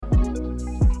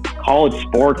college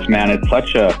sports, man,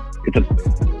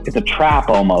 it's a trap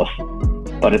almost,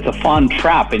 but it's a fun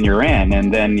trap, and you're in,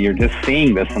 and then you're just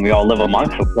seeing this, and we all live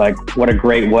amongst it. Like, what a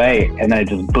great way. And then it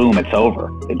just, boom, it's over.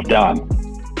 It's done.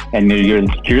 And you're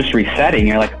just resetting.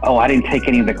 You're like, oh, I didn't take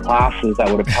any of the classes that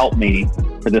would have helped me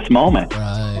for this moment,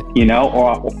 right. You know,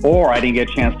 or I didn't get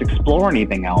a chance to explore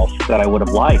anything else that I would have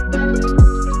liked.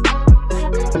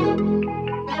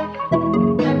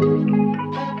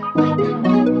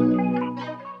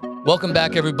 Welcome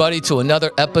back, everybody, to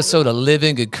another episode of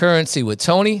Living Good Currency with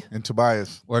Tony and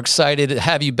Tobias. We're excited to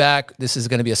have you back. This is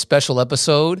going to be a special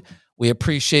episode. We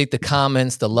appreciate the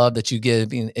comments, the love that you give.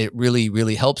 It really,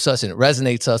 really helps us and it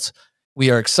resonates us.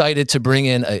 We are excited to bring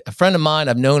in a friend of mine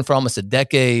I've known for almost a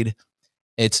decade.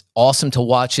 It's awesome to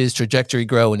watch his trajectory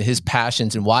grow and his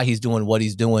passions and why he's doing what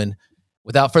he's doing.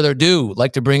 Without further ado, I'd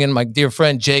like to bring in my dear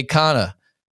friend, Jay Khanna.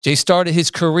 Jay started his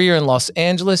career in Los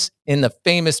Angeles in the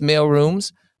famous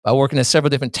mailrooms by working at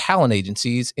several different talent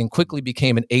agencies and quickly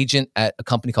became an agent at a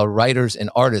company called Writers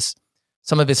and Artists.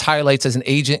 Some of his highlights as an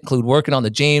agent include working on the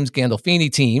James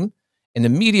Gandolfini team and the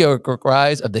meteoric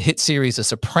rise of the hit series The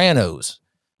Sopranos,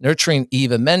 nurturing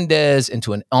Eva Mendes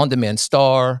into an on-demand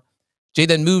star. Jay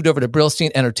then moved over to Brillstein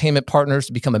Entertainment Partners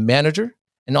to become a manager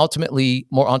and ultimately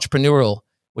more entrepreneurial,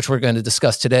 which we're going to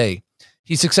discuss today.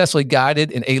 He successfully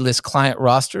guided an A-list client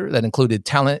roster that included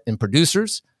talent and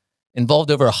producers,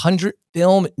 involved over 100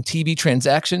 film and TV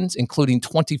transactions, including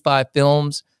 25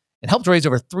 films, and helped raise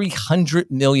over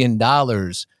 $300 million.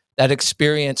 That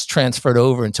experience transferred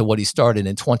over into what he started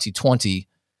in 2020.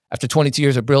 After 22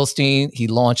 years at Brillstein, he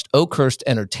launched Oakhurst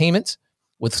Entertainment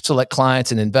with select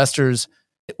clients and investors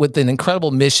with an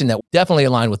incredible mission that definitely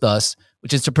aligned with us,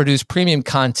 which is to produce premium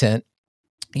content,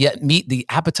 yet meet the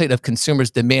appetite of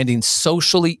consumers demanding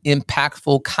socially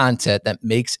impactful content that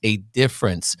makes a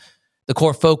difference. The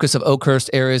core focus of Oakhurst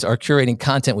areas are curating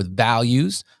content with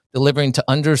values, delivering to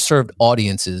underserved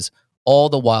audiences, all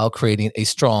the while creating a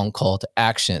strong call to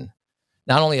action.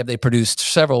 Not only have they produced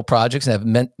several projects and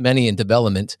have many in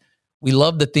development, we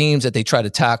love the themes that they try to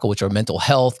tackle, which are mental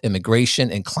health,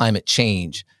 immigration, and climate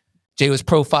change. Jay was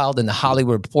profiled in the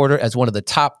Hollywood Reporter as one of the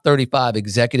top 35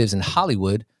 executives in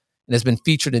Hollywood and has been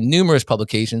featured in numerous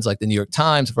publications like the New York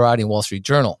Times, Variety, and Wall Street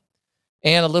Journal.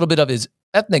 And a little bit of his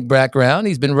ethnic background,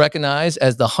 he's been recognized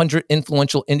as the 100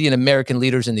 influential Indian American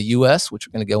leaders in the U.S., which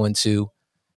we're going to go into.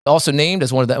 Also named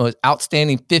as one of the most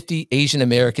outstanding 50 Asian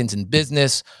Americans in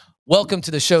business. Welcome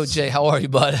to the show, Jay. How are you,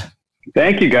 bud?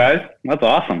 Thank you, guys. That's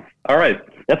awesome. All right.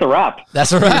 That's a wrap.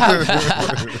 That's a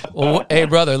wrap. Well, hey,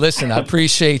 brother, listen, I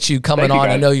appreciate you coming on.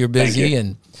 I know you're busy.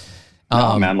 And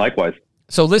no, man, likewise.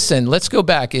 So listen, let's go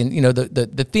back. And,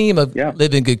 the theme of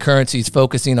Living Good Currency is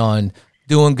focusing on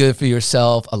doing good for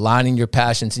yourself, aligning your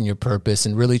passions and your purpose,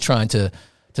 and really trying to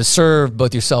serve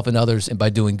both yourself and others and by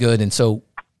doing good. And so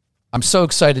I'm so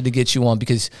excited to get you on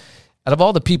because out of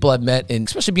all the people I've met, and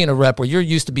especially being a rep where you're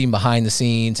used to being behind the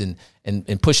scenes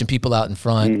and pushing people out in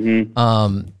front,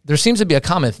 there seems to be a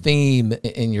common theme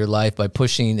in your life by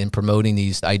pushing and promoting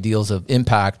these ideals of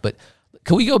impact. But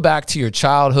can we go back to your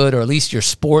childhood or at least your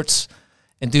sports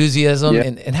enthusiasm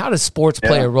and how does sports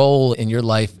play a role in your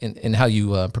life and how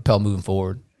you propel moving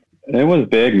forward? It was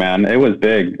big, man. It was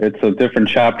big. It's a different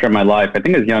chapter in my life. I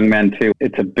think as young men too,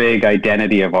 it's a big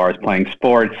identity of ours, playing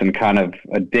sports and kind of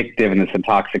addictive in this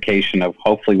intoxication of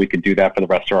hopefully we could do that for the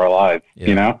rest of our lives,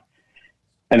 you know?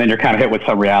 And then you're kind of hit with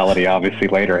some reality, obviously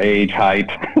later, age, height,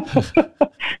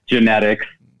 genetics,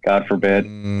 God forbid.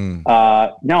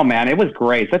 No, man, it was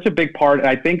great. Such a big part.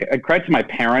 I think credit to my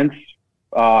parents.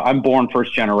 I'm born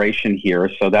first generation here,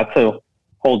 so that's a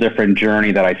whole different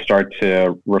journey that I start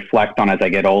to reflect on as I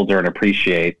get older and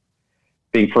appreciate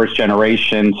being first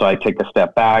generation. So I take a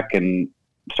step back and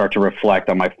start to reflect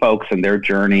on my folks and their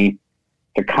journey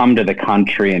to come to the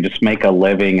country and just make a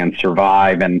living and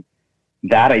survive. And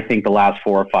that, I think the last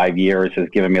 4 or 5 years has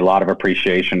given me a lot of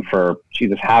appreciation for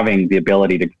Jesus having the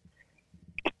ability to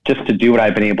just to do what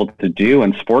I've been able to do.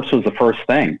 And sports was the first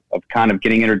thing of kind of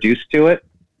getting introduced to it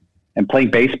and playing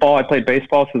baseball. I played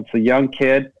baseball since a young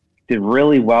kid. Did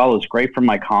really well. It was great for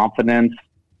my confidence,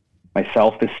 my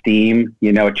self-esteem.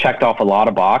 It checked off a lot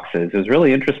of boxes. It was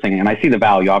really interesting. And I see the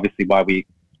value, obviously, why we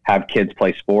have kids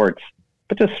play sports,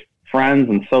 but just friends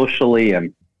and socially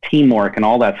and teamwork and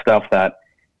all that stuff that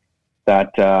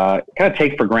kind of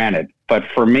take for granted. But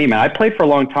for me, man, I played for a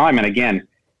long time. And again,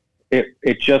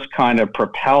 it just kind of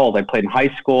propelled. I played in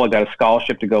high school. I got a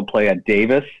scholarship to go play at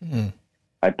Davis.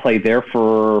 I played there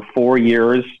for 4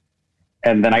 years.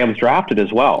 And then I was drafted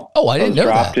as well. Oh, I didn't know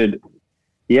that.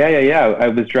 Yeah. I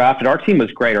was drafted. Our team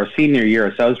was great our senior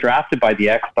year. So I was drafted by the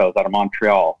Expos out of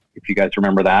Montreal. if you guys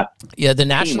remember that. Yeah, the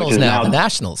Nationals now. The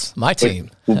Nationals, my team.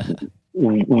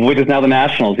 Which is now the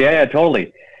Nationals. Yeah,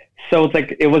 totally. So it's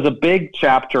like, it was a big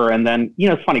chapter. And then,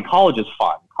 it's funny, college is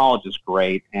fun. College is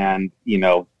great. And,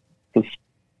 this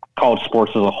college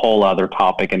sports is a whole other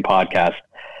topic and podcast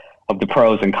of the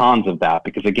pros and cons of that.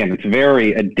 Because again, it's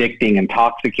very addicting,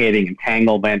 intoxicating,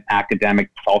 entanglement, academic,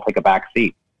 all take a back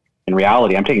seat. In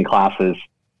reality, I'm taking classes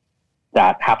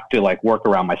that have to like work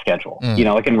around my schedule.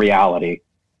 Like in reality,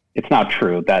 it's not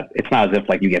true that it's not as if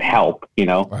like you get help,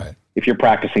 Right. If you're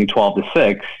practicing 12 to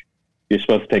 6, you're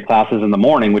supposed to take classes in the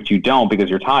morning, which you don't because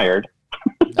you're tired.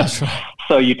 That's right.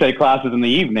 So you take classes in the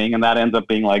evening, and that ends up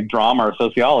being like drama or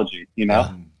sociology,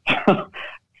 Yeah.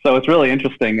 So it's really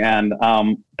interesting. And,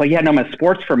 but yeah, no, my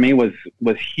sports for me was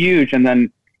huge. And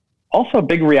then also a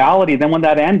big reality then when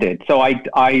that ended. So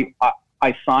I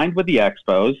signed with the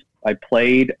Expos. I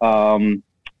played in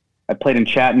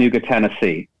Chattanooga,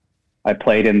 Tennessee. I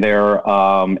played in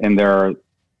their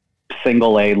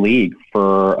single A league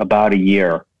for about a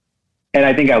year. And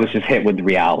I think I was just hit with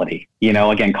reality.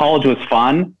 Again, college was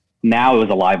fun. Now it was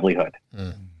a livelihood.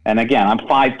 And again, I'm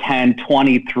 5'10",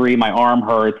 23, my arm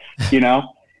hurts,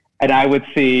 and I would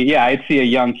see, I'd see a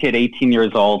young kid, 18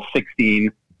 years old,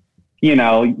 16,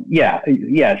 16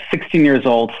 years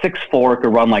old, 6'4",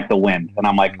 could run like the wind. And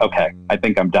I'm like, okay, I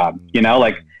think I'm done, which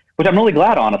I'm really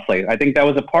glad, honestly. I think that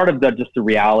was a part of just the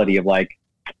reality of like,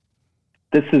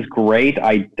 this is great.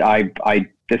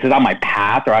 This is on my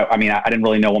path, or I didn't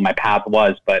really know what my path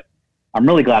was, but I'm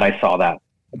really glad I saw that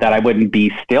I wouldn't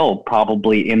be still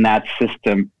probably in that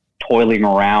system toiling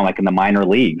around like in the minor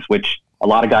leagues, which a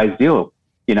lot of guys do,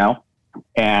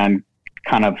 and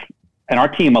our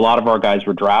team, a lot of our guys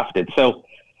were drafted. So,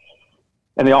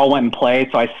 and they all went and played.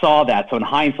 So I saw that. So in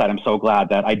hindsight, I'm so glad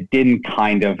that I didn't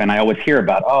and I always hear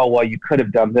about, oh, well, you could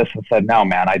have done this. I said, no,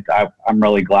 man, I'm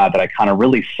really glad that I kind of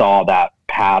really saw that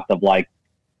path of like,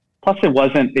 plus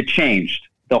it changed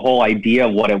the whole idea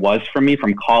of what it was for me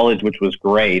from college, which was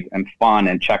great and fun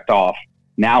and checked off.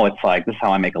 Now it's like, this is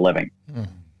how I make a living.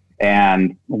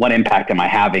 And what impact am I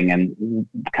having, and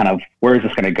kind of where is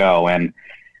this going to go? And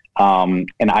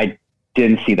I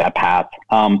didn't see that path.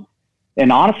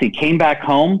 And honestly, came back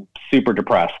home super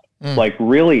depressed. Like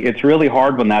really, it's really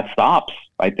hard when that stops,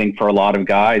 I think, for a lot of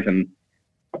guys. And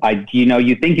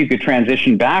you think you could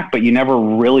transition back, but you never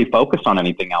really focused on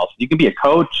anything else. You can be a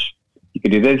coach, you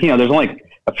can do this, there's only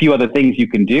a few other things you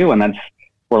can do. And that's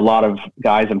where a lot of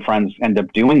guys and friends end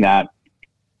up doing that.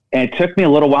 And it took me a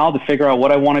little while to figure out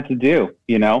what I wanted to do,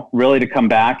 really to come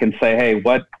back and say, hey,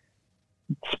 what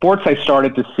sports, I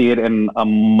started to see it in a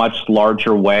much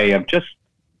larger way of just,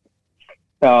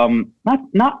 not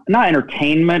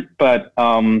entertainment, but,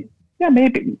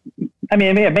 maybe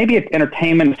it's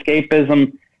entertainment,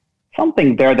 escapism,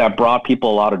 something there that brought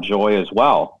people a lot of joy as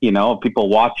well, people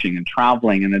watching and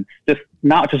traveling. And it's just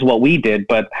not just what we did,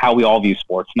 but how we all view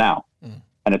sports now.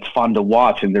 And it's fun to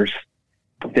watch. And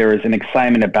there is an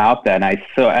excitement about that.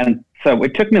 And so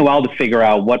it took me a while to figure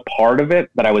out what part of it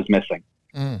that I was missing.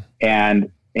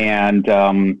 And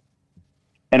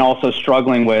also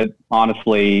struggling with,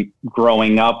 honestly,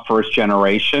 growing up first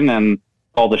generation and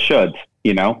all the shoulds,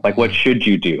 like what should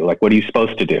you do? Like, what are you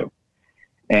supposed to do?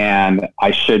 And I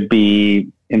should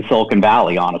be in Silicon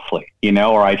Valley, honestly,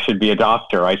 or I should be a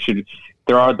doctor.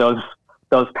 There are those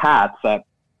paths that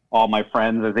all my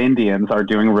friends as Indians are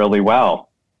doing really well.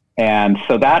 And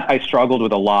so that I struggled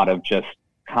with a lot of just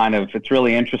kind of, it's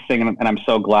really interesting. And I'm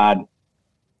so glad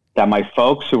that my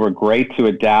folks who were great to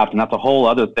adapt, and that's a whole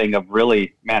other thing of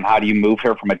really, man, how do you move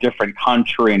here from a different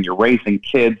country and you're raising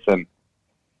kids, and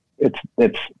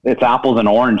it's apples and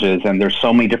oranges, and there's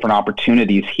so many different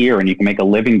opportunities here, and you can make a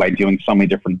living by doing so many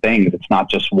different things. It's not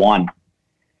just one.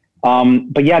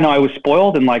 But yeah, no, I was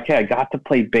spoiled, and like, hey, I got to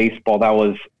play baseball.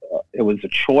 It was a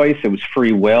choice. It was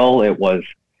free will. It was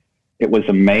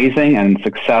amazing and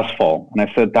successful. And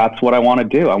I said, that's what I want to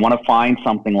do. I want to find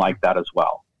something like that as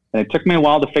well. And it took me a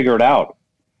while to figure it out.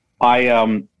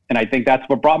 And I think that's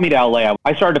what brought me to LA.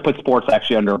 I started to put sports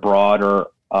actually under a broader,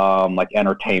 like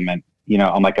entertainment,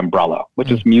 on like umbrella,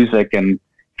 which is music and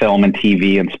film and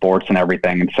TV and sports and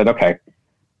everything. And said, okay,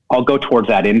 I'll go towards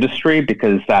that industry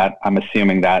because that I'm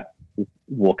assuming that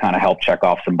will kind of help check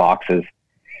off some boxes.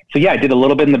 So yeah, I did a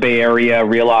little bit in the Bay Area,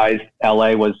 realized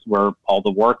LA was where all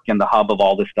the work and the hub of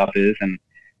all this stuff is, and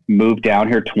moved down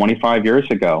here 25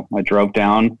 years ago. I drove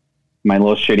down my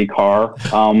little shitty car.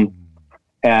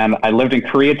 And I lived in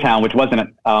Koreatown, which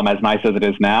wasn't as nice as it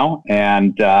is now.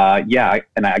 And I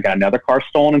got another car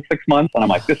stolen in 6 months, and I'm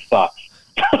like, this sucks.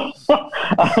 I'm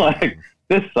like,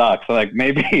 this sucks. So like,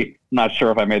 maybe, I'm not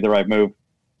sure if I made the right move,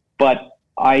 but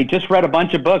I just read a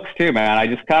bunch of books too, man.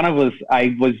 I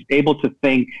was able to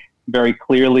think very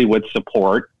clearly with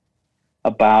support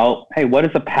about, hey, what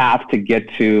is the path to get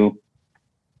to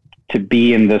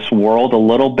be in this world a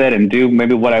little bit and do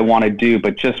maybe what I want to do,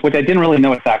 but just, which I didn't really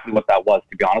know exactly what that was,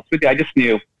 to be honest with you. I just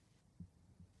knew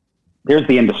there's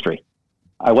the industry.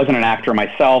 I wasn't an actor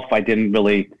myself. I didn't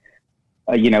really,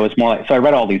 it was more like, so I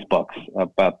read all these books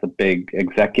about the big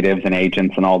executives and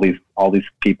agents and all these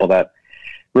people that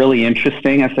really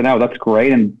interesting. I said, oh, that's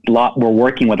great. And we're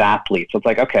working with athletes. So it's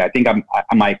like, okay, I think I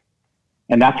might,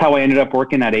 and that's how I ended up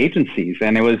working at agencies.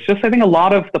 And it was just, I think a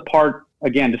lot of the part,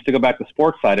 again, just to go back to the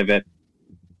sports side of it,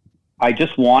 I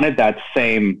just wanted I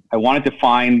wanted to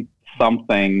find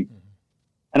something,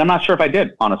 and I'm not sure if I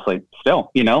did, honestly,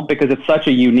 still, because it's such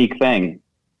a unique thing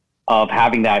of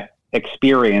having that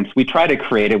experience. We try to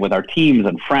create it with our teams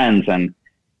and friends and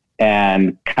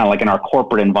kind of like in our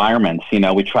corporate environments,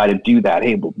 we try to do that.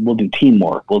 Hey, we'll do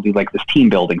teamwork. We'll do like this team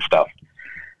building stuff.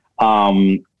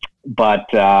 So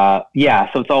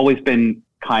it's always been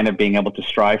kind of being able to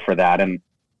strive for that. And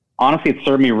honestly, it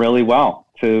served me really well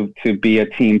to be a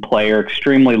team player,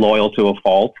 extremely loyal to a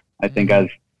fault. I think and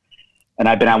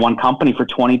I've been at one company for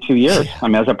 22 years. I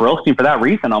mean, I was at Brooklyn for that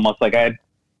reason, almost like I had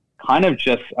kind of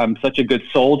I'm such a good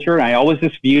soldier. And I always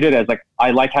just viewed it as like, I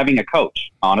like having a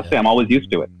coach. Honestly, I'm always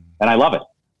used to it and I love it.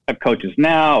 I have coaches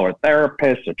now, or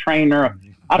therapists, or trainer.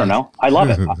 I don't know. I love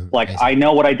it. Like I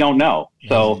know what I don't know.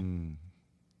 So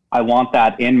I want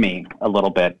that in me a little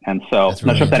bit. And so I'm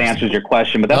not sure if that answers your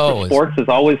question, but that's what sports is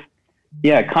always,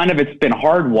 it's been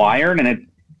hardwired and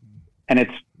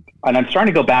I'm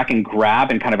starting to go back and grab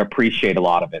and kind of appreciate a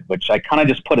lot of it, which I kind of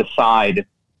just put aside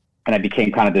and I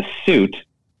became kind of this suit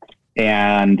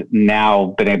and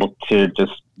now been able to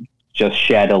just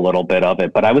shed a little bit of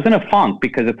it. But I was in a funk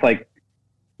because it's like,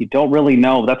 you don't really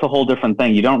know. That's a whole different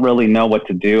thing. You don't really know what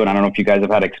to do. And I don't know if you guys have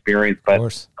had experience,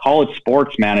 but college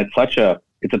sports, man, it's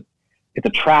a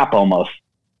trap almost,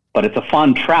 but it's a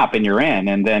fun trap and you're in,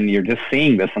 and then you're just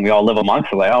seeing this and we all live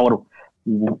amongst it. Like, oh,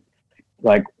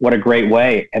 what a great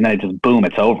way. And then it just, boom,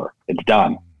 it's over. It's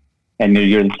done. And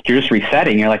you're just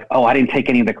resetting. You're like, oh, I didn't take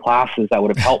any of the classes that would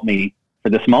have helped me for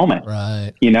this moment,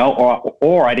 right?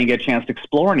 Or I didn't get a chance to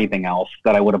explore anything else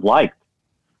that I would have liked.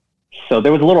 So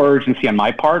there was a little urgency on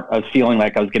my part. I was feeling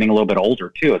like I was getting a little bit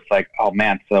older too. It's like, oh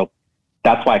man. So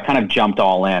that's why I kind of jumped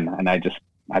all in and I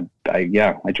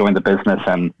joined the business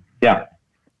and yeah.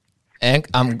 And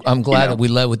I'm glad that we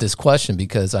led with this question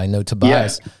because I know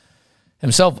Tobias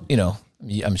himself,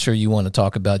 I'm sure you want to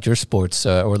talk about your sports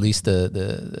or at least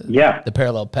the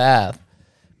parallel path,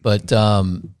 but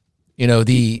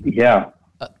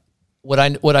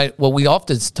what we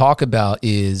often talk about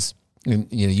is,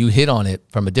 you hit on it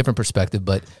from a different perspective,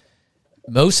 but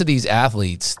most of these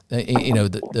athletes,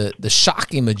 the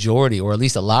shocking majority, or at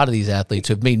least a lot of these athletes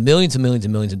who have made millions and millions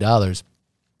and millions of dollars.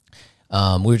 We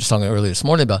were just talking earlier this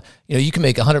morning about, you can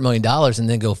make $100 million and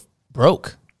then go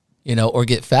broke, or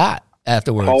get fat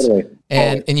afterwards. Totally.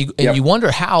 You wonder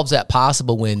how is that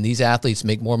possible when these athletes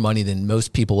make more money than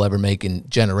most people ever make in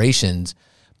generations.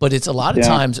 But it's a lot of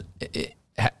times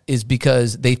is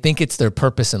because they think it's their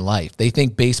purpose in life. They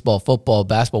think baseball, football,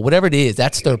 basketball, whatever it is,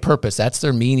 that's their purpose. That's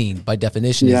their meaning by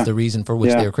definition is the reason for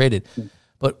which they were created.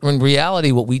 But in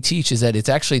reality, what we teach is that it's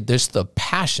actually, there's the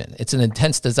passion. It's an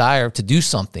intense desire to do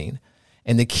something.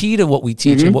 And the key to what we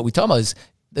teach and what we talk about is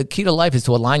the key to life is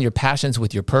to align your passions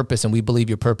with your purpose. And we believe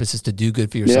your purpose is to do good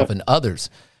for yourself and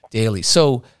others daily.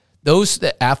 So those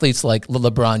athletes like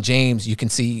LeBron James, you can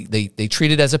see they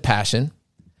treat it as a passion.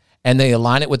 And they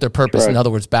align it with their purpose. Right. In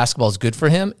other words, basketball is good for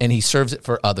him, and he serves it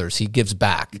for others. He gives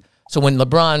back. So when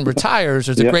LeBron retires,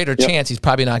 there's a greater chance he's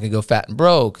probably not going to go fat and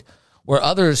broke. Where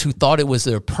others who thought it was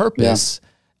their purpose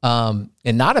and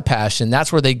not a passion,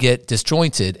 that's where they get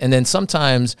disjointed. And then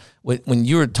sometimes when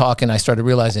you were talking, I started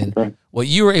realizing what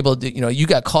you were able to do. You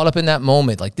got caught up in that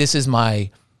moment. Like this is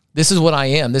what I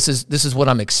am. This is what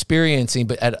I'm experiencing.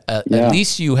 But at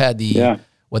least you had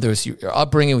whether it's your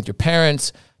upbringing with your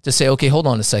parents, to say, okay, hold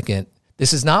on a second.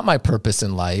 This is not my purpose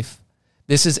in life.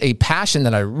 This is a passion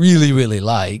that I really, really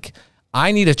like.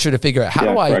 I need to try to figure out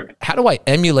how do I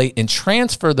emulate and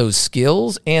transfer those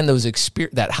skills and those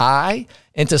that high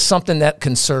into something that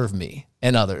can serve me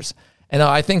and others. And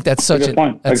I think that's such a good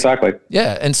point. Exactly.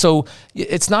 Yeah. And so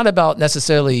it's not about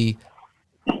necessarily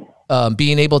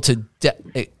being able to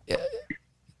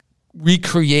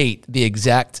recreate the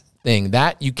exact thing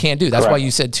that you can't do. That's why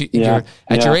you said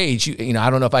at your age, I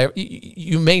don't know if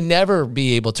you may never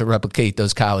be able to replicate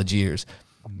those college years,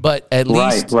 but at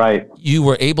least you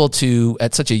were able to,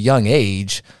 at such a young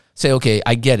age, say, okay,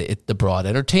 I get it. It's the broad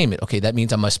entertainment. Okay. That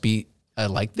means I must be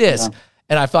like this.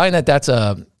 And I find that that's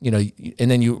and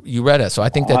then you read it. So I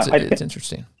think it's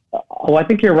interesting. Well, I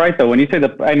think you're right though. When you say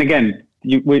and again,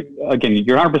 you're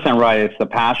 100% right. It's the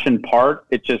passion part.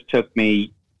 It just took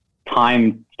me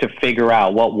time to figure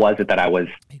out what was it that I was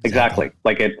exactly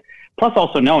like it. Plus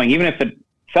also knowing, even if it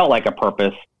felt like a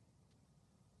purpose,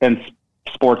 and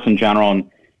sports in general, and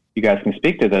you guys can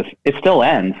speak to this, it still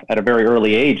ends at a very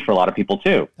early age for a lot of people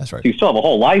too. That's right. So you still have a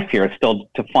whole life here. It's still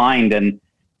to find and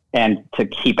to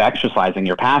keep exercising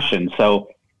your passion. So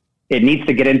it needs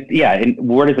to get in. Yeah. And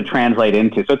where does it translate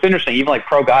into? So it's interesting, even like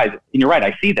pro guys, and you're right.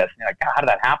 I see this and you're like, God, how did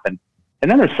that happen?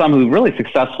 And then there's some who really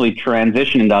successfully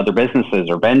transition into other businesses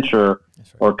or venture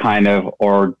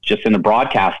or just into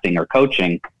broadcasting or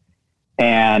coaching.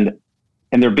 And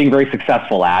they're being very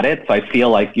successful at it. So I feel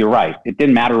like you're right. It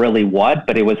didn't matter really what,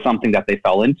 but it was something that they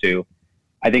fell into.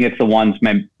 I think it's the ones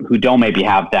who don't maybe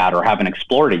have that or haven't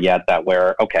explored it yet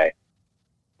okay,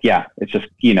 yeah, it's just,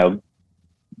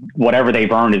 whatever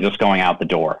they've earned is just going out the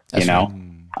door, That's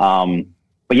Right.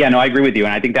 But yeah, no, I agree with you.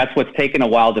 And I think that's what's taken a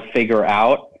while to figure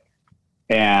out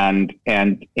and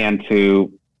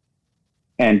to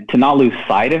not lose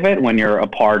sight of it when you're a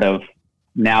part of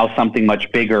now something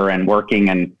much bigger and working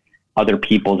and other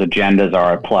people's agendas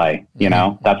are at play.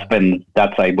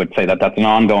 I would say that's an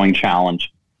ongoing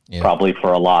challenge probably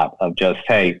for a lot of just,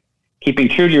 hey, keeping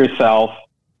true to yourself,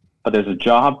 but there's a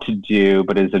job to do,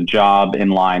 but it's a job in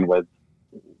line with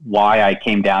why I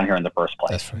came down here in the first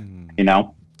place. That's right.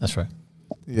 That's right.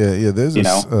 Yeah. There's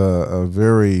a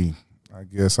very, I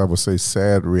guess I would say,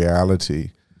 sad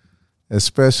reality,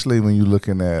 especially when you're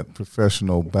looking at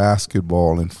professional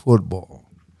basketball and football,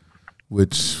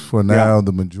 which for now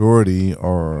the majority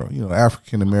are,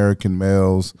 African-American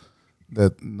males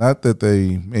that not that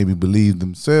they maybe believe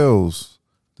themselves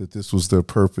that this was their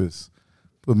purpose,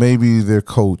 but maybe their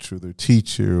coach or their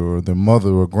teacher or their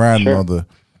mother or grandmother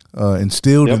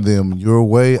instilled in them, you're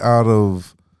way out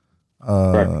of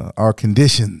our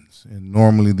conditions. And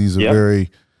normally these are very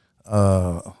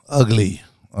ugly,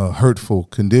 hurtful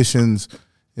conditions.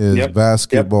 Is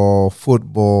basketball,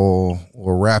 football,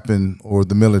 or rapping, or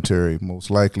the military.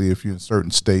 Most likely, if you're in certain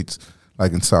states,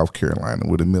 like in South Carolina,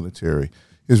 where the military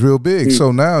is real big.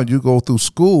 So now you go through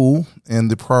school, and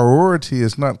the priority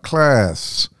is not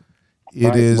class.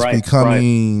 It is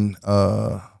becoming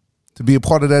to be a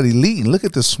part of that elite. And look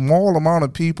at the small amount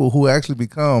of people who actually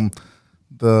become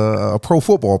a pro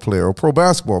football player or pro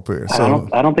basketball player. So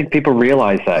I don't think people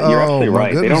realize that. You're absolutely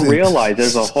right. They don't realize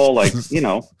there's a whole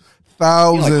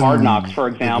thousands. Like Hard Knocks, for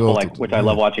example, which I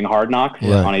love watching Hard Knocks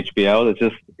on HBO.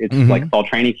 It's like fall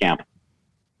training camp.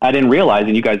 I didn't realize,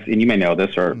 and you may know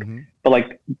this,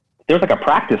 but there's like a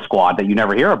practice squad that you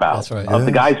never hear about. That's right. Of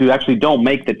the guys who actually don't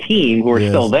make the team, who are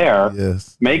still there,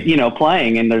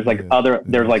 playing, and there's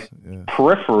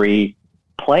periphery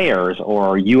players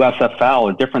or USFL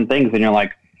or different things, and you're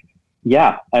like,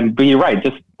 but you're right.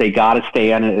 Just they got to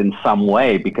stay in it in some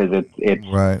way because it's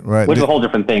right. Which is a whole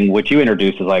different thing. Which you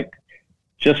introduced is like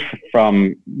just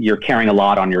from you're carrying a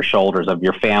lot on your shoulders of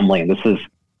your family, and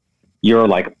you're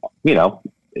like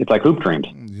it's like hoop dreams.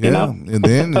 And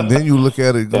then you look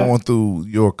at it going through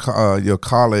your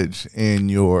college and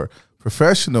your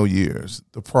professional years.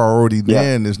 The priority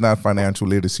then is not financial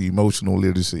literacy, emotional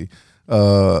literacy.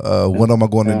 What am I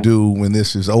going to do when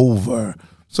this is over?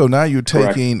 So now you're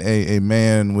taking a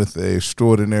man with an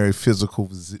extraordinary physical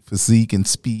physique and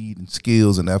speed and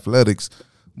skills and athletics,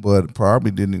 but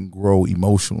probably didn't grow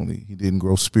emotionally. He didn't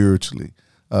grow spiritually.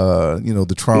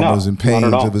 The traumas and pains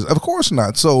of his. Of course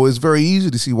not. So it's very easy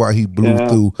to see why he blew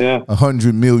through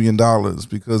 $100 million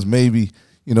because maybe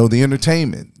the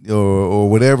entertainment or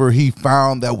whatever he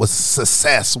found that was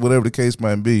success, whatever the case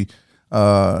might be,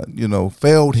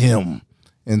 failed him.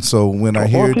 And so when I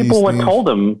hear these people things, what told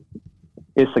him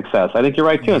is success. I think you're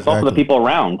right too. It's also the people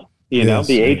around,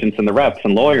 the agents and the reps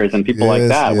and lawyers and people like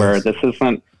that, where it's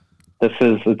very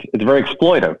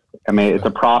exploitive. I mean, it's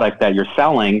a product that you're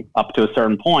selling up to a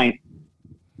certain point.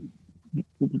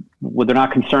 They're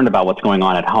not concerned about what's going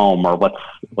on at home or what's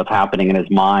happening in his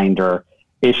mind or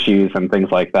issues and things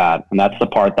like that. And that's the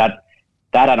part that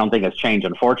I don't think has changed,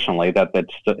 unfortunately.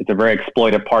 It's a very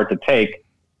exploitive part to take.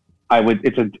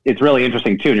 It's really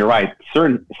interesting too. And you're right.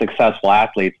 Certain successful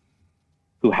athletes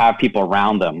who have people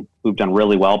around them who've done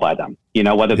really well by them,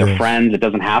 whether they're friends, it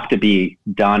doesn't have to be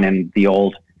done in the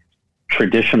old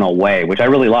traditional way, which I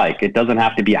really like. It doesn't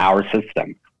have to be our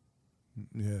system.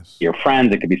 Yes. Your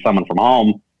friends, it could be someone from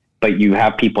home, but you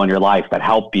have people in your life that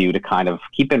help you to kind of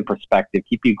keep in perspective,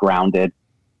 keep you grounded,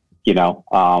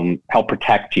 help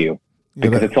protect you.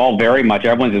 Because it's all very much,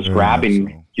 everyone's just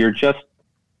grabbing, you're just,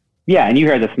 and you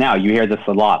hear this now, you hear this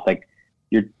a lot, like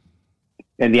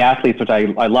and the athletes, which I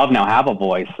love now, have a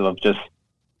voice of just,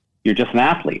 you're just an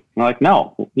athlete. I'm like,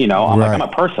 no, I'm a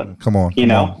person. Come on.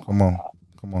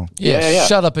 Yeah.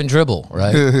 Shut up and dribble,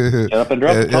 right? Shut up and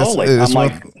dribble. Totally. I'm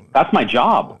like, that's my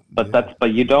job,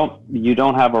 but you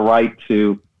don't have a right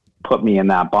to put me in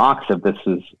that box if this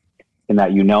is in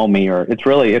that, me, or it's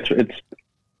really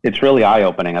eye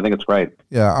opening. I think it's great.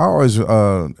 Yeah. I always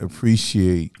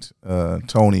appreciate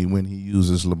Tony when he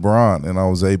uses LeBron, and I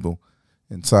was able,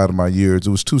 inside of my years, it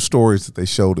was 2 stories that they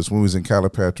showed us when we was in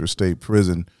Calipatria State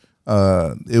Prison.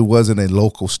 It wasn't a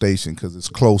local station because it's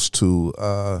close to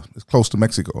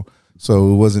Mexico,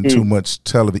 so it wasn't too much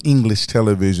English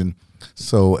television.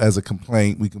 So as a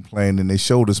complaint, we complained, and they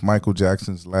showed us Michael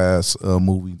Jackson's last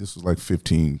movie. This was like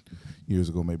 15 years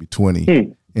ago, maybe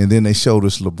 20, and then they showed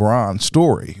us LeBron's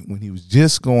story when he was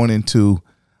just going into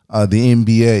the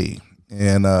NBA.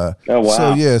 And oh,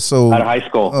 wow. So out of high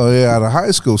school. Oh yeah, out of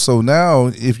high school. So now,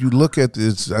 if you look at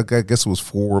this, I guess it was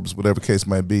Forbes, whatever case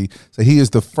might be. So he is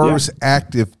the first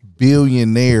active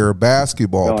billionaire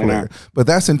basketball player. But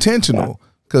that's intentional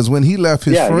because when he left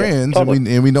his friends,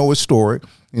 totally. and we know his story,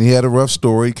 and he had a rough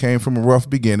story. He came from a rough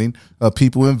beginning.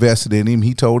 People invested in him.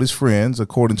 He told his friends,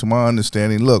 according to my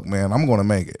understanding, look, man, I'm going to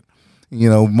make it.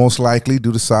 Most likely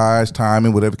due to size,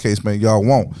 timing, whatever case may, y'all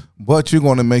won't. But you're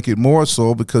going to make it more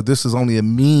so because this is only a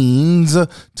means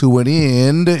to an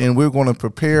end, and we're going to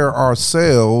prepare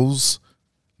ourselves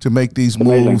to make these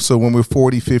moves so when we're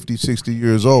 40, 50, 60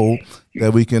 years old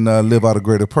that we can live out a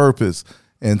greater purpose.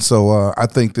 And so I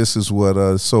think this is what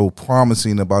is so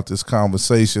promising about this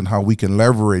conversation, how we can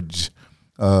leverage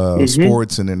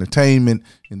sports and entertainment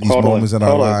in these moments in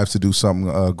our lives to do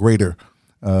something greater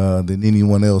than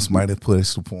anyone else might have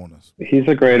placed upon us. He's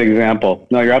a great example.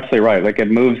 No, you're absolutely right. Like,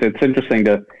 it moves. It's interesting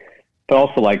but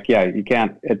also, like, you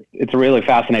can't. It's a really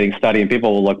fascinating study, and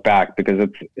people will look back because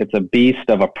it's a beast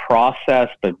of a process,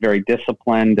 but very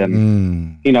disciplined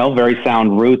and very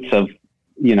sound roots of.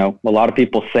 A lot of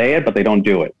people say it, but they don't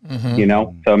do it.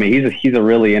 So I mean, he's a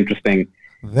really interesting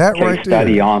case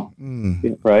study on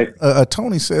right.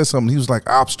 Tony said something. He was like,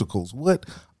 obstacles. What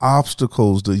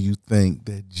obstacles do you think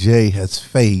that Jay has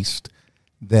faced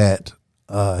that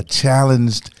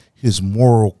challenged his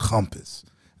moral compass?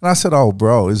 And I said, oh,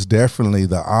 bro, it's definitely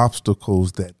the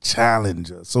obstacles that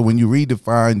challenge us. So when you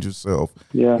redefined yourself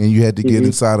and you had to get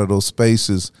inside of those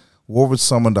spaces, what were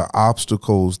some of the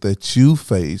obstacles that you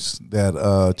faced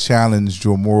that challenged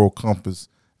your moral compass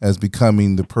as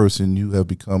becoming the person you have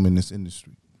become in this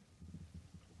industry?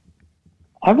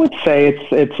 I would say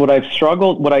it's what I've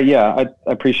struggled. I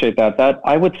appreciate that.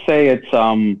 I would say it's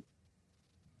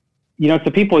it's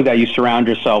the people that you surround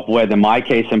yourself with. And my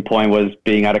case in point was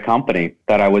being at a company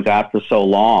that I was at for so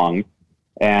long,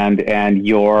 and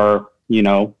you're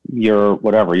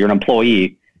whatever, you're an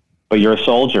employee, but you're a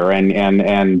soldier,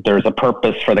 and there's a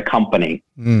purpose for the company.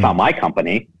 It's not my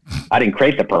company. I didn't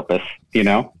create the purpose.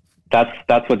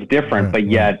 That's what's different. But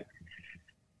yet.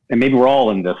 And maybe we're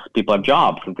all in this. People have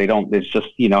jobs. It's just,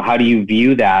 how do you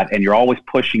view that? And you're always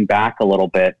pushing back a little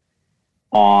bit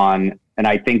on, and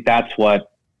I think that's where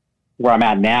I'm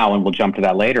at now, and we'll jump to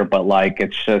that later. But like,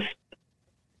 it's just,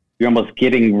 you're almost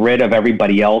getting rid of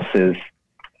everybody else's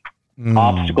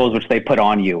obstacles, which they put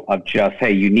on you of just,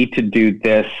 hey, you need to do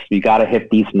this. You got to hit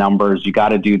these numbers. You got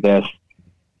to do this.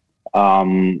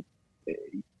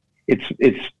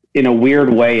 It's in a weird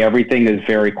way, everything is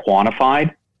very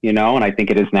quantified. And I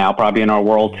think it is now probably in our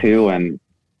world too. And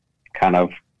kind of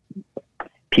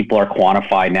people are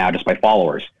quantified now just by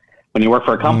followers. When you work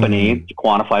for a company, you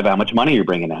quantify by how much money you're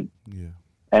bringing in. Yeah.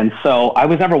 And so I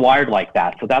was never wired like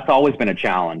that. So that's always been a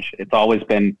challenge. It's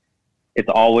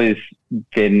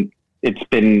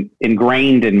been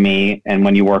ingrained in me. And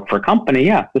when you work for a company,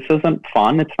 this isn't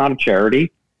fun. It's not a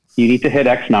charity. You need to hit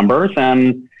X numbers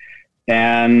and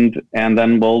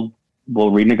then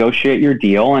we'll renegotiate your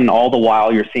deal, and all the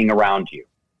while you're seeing around you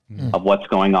of what's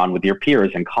going on with your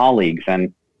peers and colleagues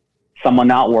and someone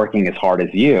not working as hard as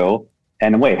you.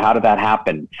 And wait, how did that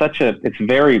happen? It's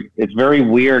very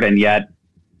weird, and yet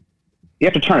you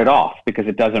have to turn it off because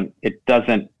it doesn't,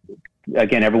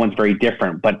 again, everyone's very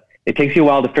different, but it takes you a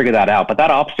while to figure that out. But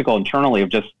that obstacle internally of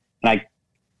just, and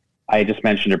I just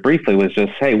mentioned it briefly, was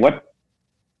just, hey, what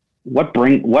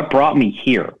brought me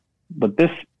here? But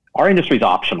our industry is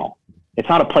optional. It's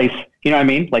not a place, you know what I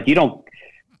mean? Like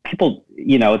people,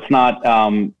 it's not,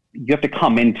 you have to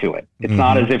come into it. It's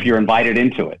not as if you're invited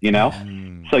into it,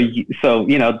 So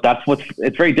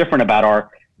it's very different about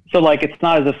so like, it's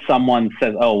not as if someone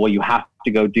says, oh, well, you have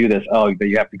to go do this. Oh,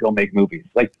 you have to go make movies.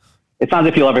 Like, it's not as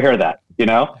if you'll ever hear that,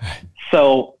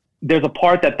 So there's a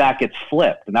part that gets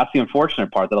flipped, and that's the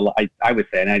unfortunate part that I would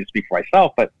say, and I just speak for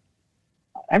myself, but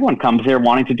everyone comes here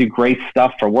wanting to do great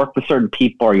stuff or work with certain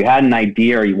people, or you had an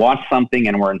idea or you watched something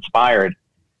and were inspired,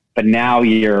 but now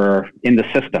you're in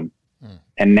the system.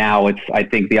 And now I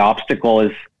think the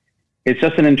obstacle it's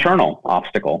just an internal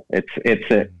obstacle.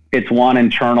 It's one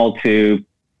internal to,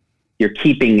 you're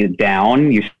keeping it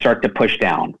down. You start to push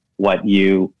down what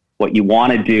you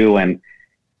want to do and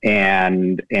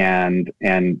kind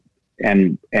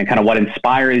of what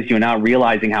inspires you, and now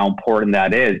realizing how important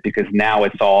that is, because now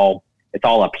it's all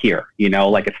up here,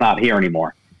 like it's not here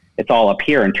anymore. It's all up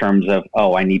here in terms of,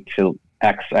 oh, I need to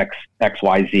X,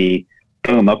 Y, Z.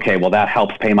 Boom. Okay. Well, that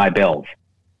helps pay my bills.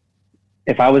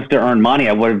 If I was to earn money,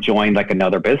 I would have joined like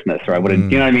another business, or I would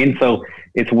have, you know what I mean? So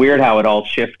it's weird how it all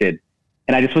shifted.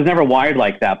 And I just was never wired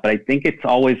like that. But I think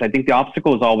the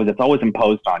obstacle is always, it's always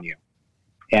imposed on you.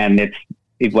 And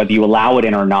whether you allow it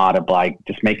in or not, of like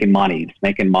just making money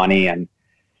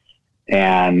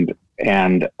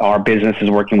and our business is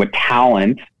working with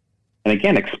talent, and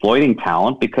again, exploiting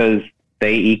talent because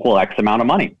they equal X amount of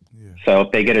money. Yeah. So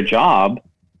if they get a job,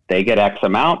 they get X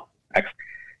amount, X.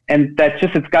 And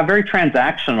it's got very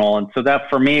transactional. And so that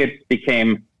for me,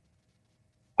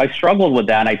 I struggled with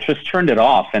that, and I just turned it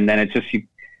off. And then you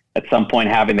at some point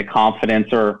having the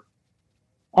confidence, or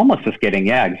almost just getting,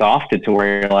 exhausted to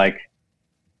where you're like,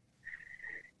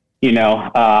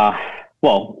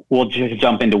 well, we'll just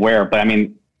jump into where, but I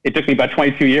mean, it took me about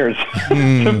 22 years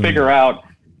to figure out,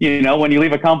 when you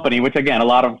leave a company, which again, a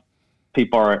lot of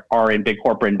people are in big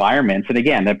corporate environments. And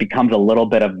again, that becomes a little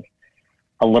bit of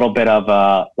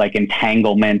like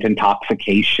entanglement,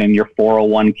 intoxication. Your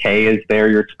 401k is there.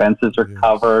 Your expenses are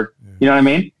covered. Yeah. You know what I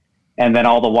mean? And then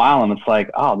all the while, and it's like,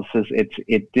 oh,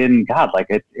 it didn't, God, like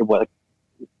it was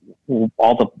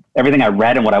everything I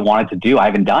read and what I wanted to do, I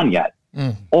haven't done yet.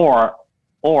 Or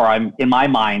I'm in my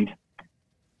mind,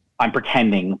 I'm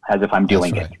pretending as if I'm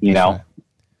doing it, Right.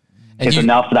 It's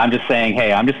enough that I'm just saying,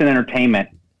 hey, I'm just in entertainment,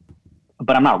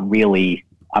 but I'm not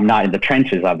in the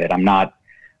trenches of it.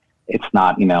 It's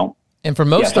not. And for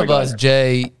most of us,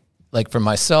 Jay, like for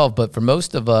myself, but for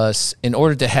most of us, in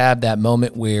order to have that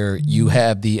moment where you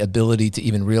have the ability to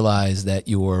even realize that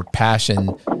your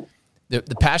passion, the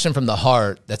passion from the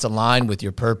heart that's aligned with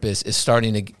your purpose is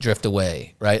starting to drift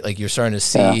away, right? Like you're starting to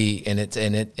see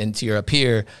and you're up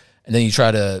here, and then you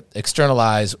try to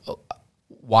externalize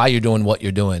why you're doing what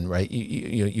you're doing, right?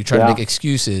 You try to make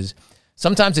excuses.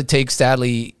 Sometimes it takes,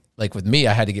 sadly, like with me,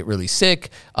 I had to get really sick.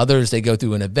 Others, they go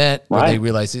through an event where they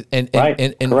realize it. And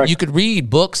you could read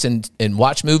books and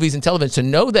watch movies and television to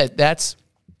know that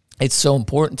it's so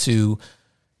important to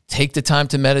take the time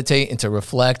to meditate and to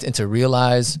reflect and to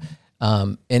realize,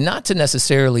 and not to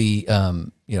necessarily,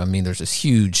 there's this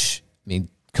huge,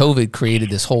 COVID created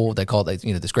this whole, they call it,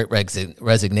 this great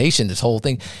resignation, this whole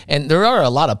thing. And there are a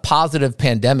lot of positive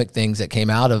pandemic things that came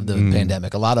out of the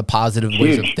pandemic, a lot of positive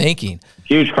ways of thinking.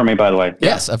 Huge for me, by the way.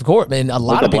 Yes, of course. And a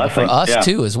lot of people for us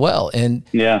too, as well. And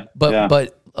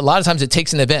but a lot of times it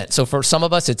takes an event. So for some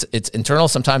of us, it's internal.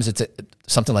 Sometimes it's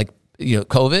something like,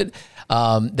 COVID,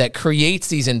 that creates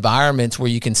these environments where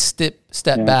you can step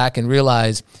back and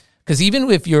realize, because even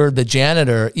if you're the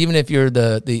janitor, even if you're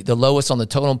the lowest on the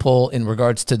totem pole in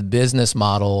regards to the business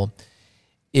model,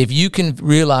 if you can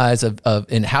realize of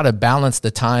and how to balance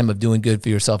the time of doing good for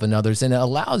yourself and others, and it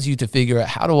allows you to figure out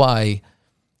how do I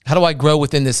grow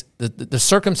within the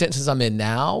circumstances I'm in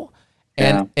now,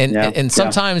 and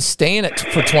sometimes staying at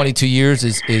for 22 years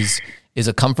is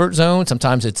a comfort zone.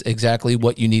 Sometimes it's exactly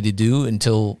what you need to do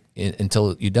until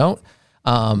you don't.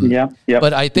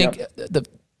 But I think the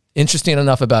interesting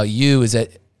enough about you is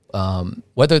that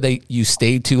whether you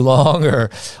stayed too long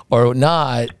or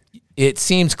not, it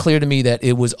seems clear to me that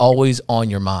it was always on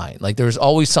your mind. Like there was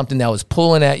always something that was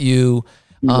pulling at you.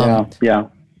 Do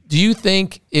you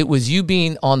think it was you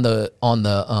being on the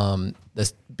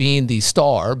being the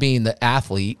star, being the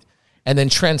athlete, and then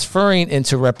transferring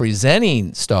into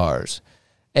representing stars?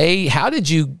 How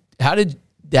did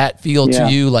that feel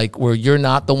to you? Like where you're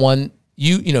not the one.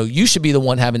 You should be the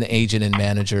one having the agent and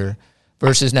manager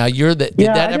versus now you're the, did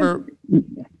that ever?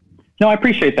 No, I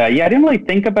appreciate that. Yeah. I didn't really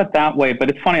think about that way, but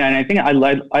it's funny. And I think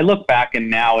I look back and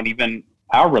now, and even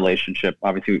our relationship,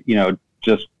 obviously,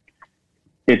 just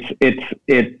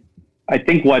I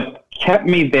think what kept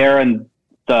me there and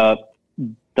the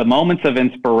moments of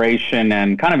inspiration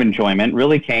and kind of enjoyment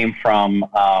really came from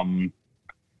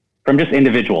just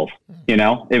individuals, it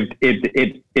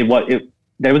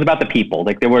was about the people.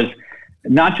 Like there was,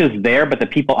 not just there, but the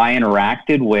people I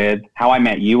interacted with, how I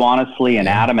met you, honestly, and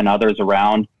Adam and others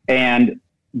around. And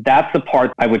that's the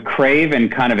part I would crave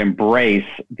and kind of embrace,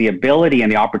 the ability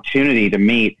and the opportunity to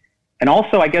meet. And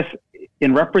also, I guess,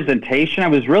 in representation, I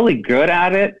was really good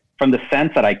at it from the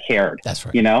sense that I cared. That's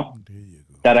right. You know,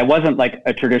 that I wasn't like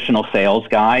a traditional sales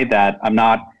guy, that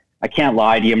I can't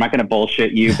lie to you. I'm not going to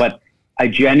bullshit you, but I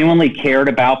genuinely cared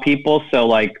about people. So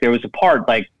like there was a part,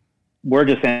 like we're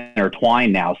just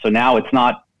intertwined now. So now it's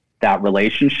not that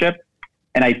relationship.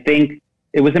 And I think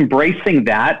it was embracing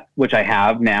that, which I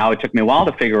have now. It took me a while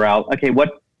to figure out, okay,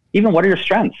 what are your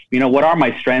strengths? You know, what are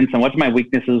my strengths and what's my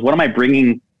weaknesses? What am I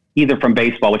bringing either from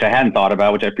baseball, which I hadn't thought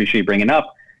about, which I appreciate bringing up.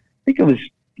 I think it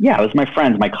was my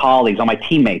friends, my colleagues, all my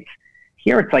teammates.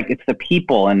 Here it's like, it's the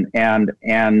people and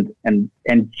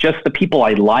just the people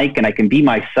I like, and I can be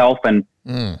myself, and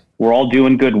we're all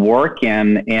doing good work,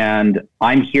 and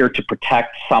I'm here to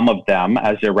protect some of them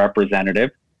as their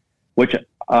representative, which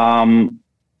I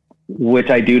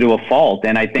do to a fault.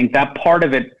 And I think that part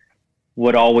of it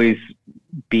would always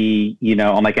be, you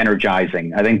know, I'm like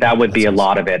energizing. I think that would be a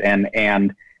lot of it.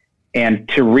 And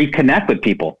to reconnect with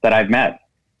people that I've met,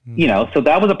 you know, so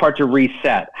that was a part to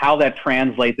reset. How that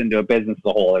translates into a business is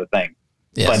a whole other thing.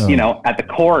 Yes. But, you know, at the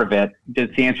core of it,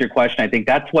 just to answer your question, I think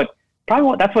that's what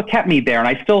kept me there.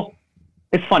 And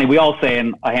it's funny. We all say,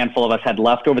 and a handful of us had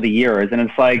left over the years, and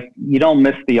it's like, you don't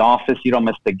miss the office, you don't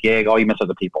miss the gig, all you miss are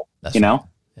the people, that's you know? Right.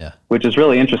 Yeah. Which is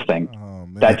really interesting.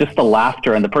 That just the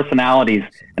laughter and the personalities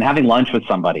and having lunch with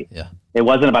somebody. Yeah. It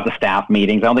wasn't about the staff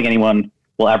meetings. I don't think anyone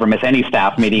will ever miss any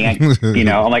staff meeting, you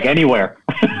know, like anywhere.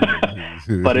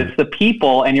 But it's the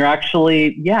people, and you're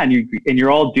actually, and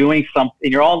you're all doing something,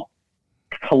 and you're all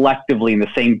collectively in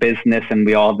the same business, and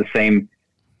we all have the same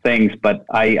things. But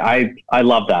I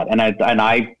love that. And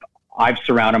I've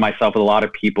surrounded myself with a lot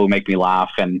of people who make me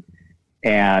laugh, and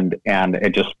it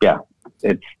just,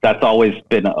 that's always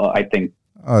been, I think,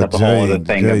 that's a whole other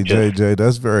thing. Jay,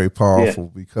 that's very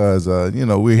powerful because, you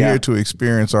know, we're here to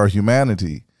experience our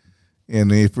humanity.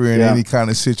 And if we're in any kind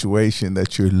of situation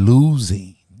that you're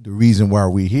losing the reason why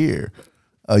we're here,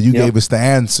 you gave us the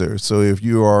answer. So if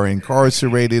you are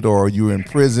incarcerated or you're in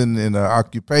prison in an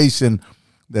occupation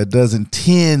that doesn't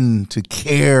tend to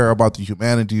care about the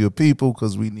humanity of people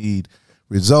because we need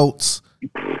results,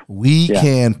 we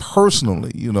can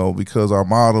personally, you know, because our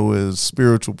motto is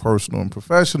spiritual, personal, and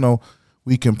professional,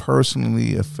 we can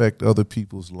personally affect other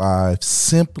people's lives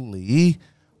simply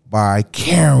by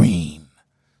caring.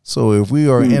 So if we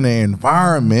are in an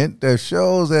environment that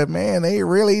shows that, man, they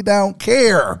really don't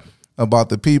care about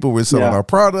the people we're selling our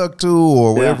product to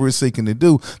or whatever we're seeking to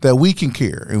do, that we can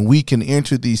care and we can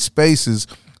enter these spaces.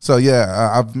 So,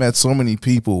 I've met so many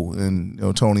people, and, you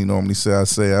know, Tony normally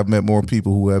says, I've met more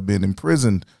people who have been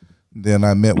imprisoned than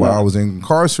I met while I was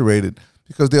incarcerated,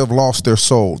 because they have lost their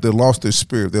soul, they lost their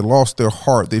spirit, they lost their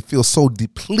heart. They feel so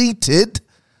depleted.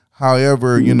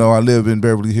 However, you know, I live in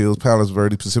Beverly Hills, Palos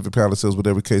Verdes, Pacific Palisades,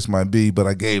 whatever case might be, but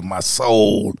I gave my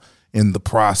soul in the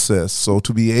process. So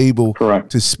to be able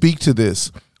to speak to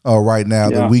this right now,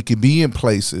 that we can be in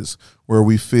places where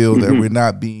we feel that we're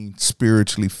not being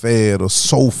spiritually fed or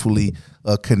soulfully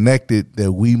connected,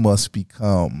 that we must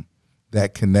become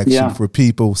that connection for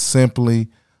people simply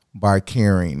by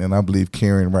caring. And I believe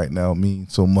caring right now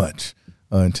means so much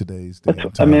in today's day.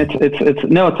 I mean, it's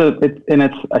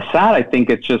sad. I think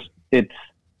it's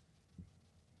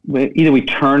either we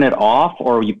turn it off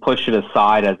or you push it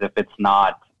aside as if it's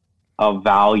not of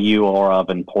value or of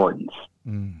importance.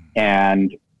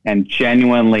 And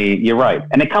genuinely, you're right.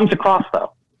 And it comes across,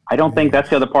 though. I don't think that's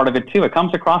the other part of it too. It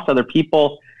comes across to other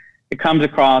people. It comes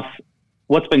across.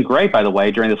 What's been great, by the way,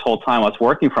 during this whole time, us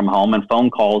working from home and phone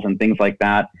calls and things like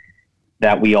that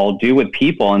we all do with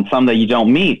people, and some that you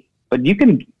don't meet, but you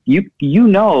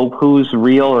know who's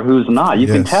real or who's not. You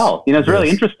can tell. You know, it's really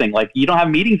interesting. Like, you don't have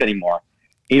meetings anymore.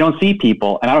 You don't see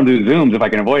people, and I don't do Zooms if I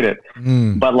can avoid it.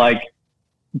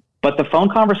 But the phone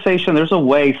conversation, there's a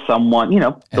way someone, you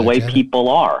know, the way people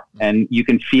are, and you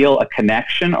can feel a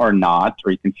connection or not,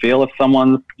 or you can feel if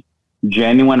someone's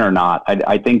genuine or not.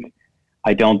 I think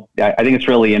it's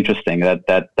really interesting that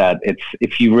it's,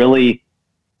 if you really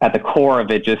at the core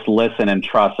of it, just listen and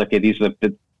trust. Okay, these are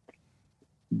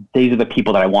the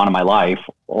people that I want in my life,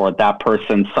 or that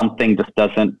person, something just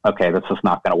doesn't. Okay, this is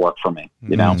not going to work for me.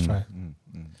 You know, that's right.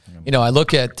 You know, I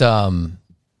look at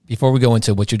before we go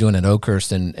into what you're doing at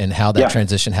Oakhurst and how that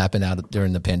transition happened out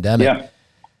during the pandemic.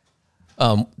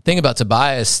 Thing about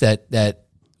Tobias that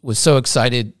was so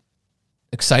exciting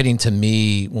to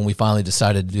me when we finally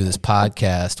decided to do this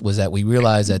podcast was that we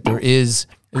realized that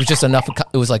it was just enough.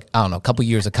 It was like, I don't know, a couple of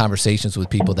years of conversations with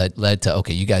people that led to,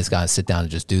 okay, you guys got to sit down and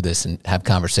just do this and have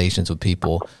conversations with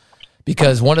people.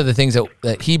 Because one of the things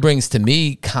that he brings to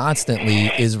me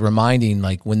constantly is reminding,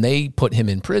 like, when they put him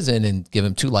in prison and give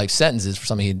him 2 life sentences for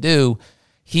something he'd do,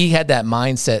 he had that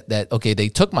mindset that, okay, they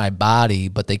took my body,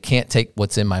 but they can't take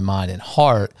what's in my mind and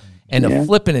heart. And to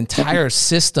flip an entire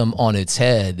system on its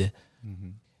head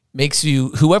makes you,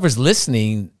 whoever's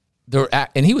listening,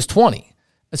 and he was 20.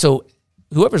 So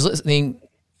whoever's listening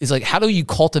is like, how do you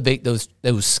cultivate those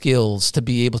skills to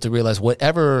be able to realize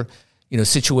whatever,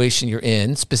 situation you're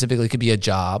in, specifically could be a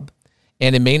job,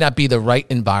 and it may not be the right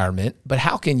environment, but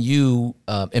how can you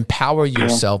empower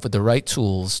yourself with the right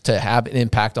tools to have an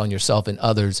impact on yourself and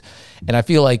others? And I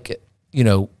feel like,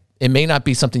 it may not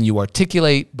be something you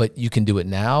articulate, but you can do it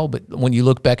now. But when you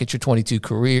look back at your 22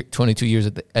 years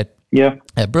at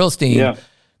Brillstein,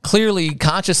 clearly,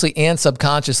 consciously and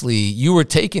subconsciously, you were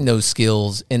taking those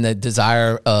skills in the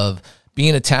desire of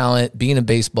being a talent, being in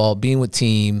baseball, being with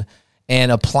team,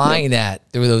 and applying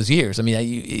that through those years. I mean,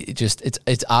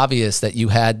 it's obvious that you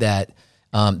had that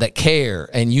care,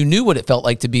 and you knew what it felt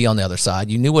like to be on the other side.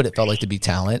 You knew what it felt like to be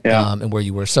talent, and where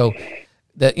you were. So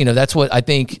that that's what I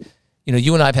think.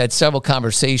 You and I have had several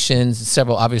conversations,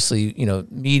 several obviously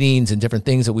meetings and different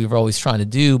things that we were always trying to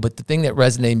do. But the thing that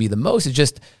resonated me the most is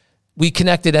just we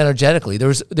connected energetically. There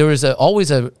was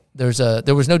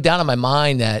no doubt in my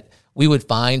mind that we would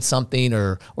find something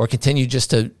or continue just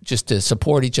to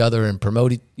support each other and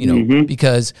promote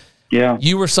because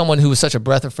you were someone who was such a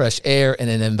breath of fresh air in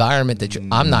an environment that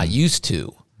I'm not used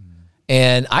to.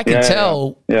 And I could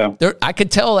tell I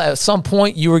could tell at some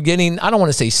point you were getting, I don't want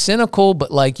to say cynical,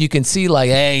 but like you can see like,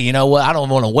 hey, you know what? I don't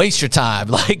want to waste your time.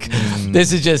 Like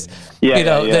this is just, the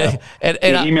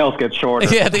emails get shorter.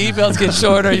 Yeah, the emails get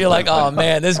shorter. You're like, oh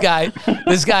man, this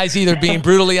guy's either being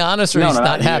brutally honest or he's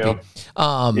not happy.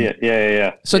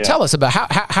 So tell us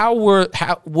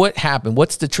about what happened?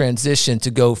 What's the transition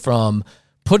to go from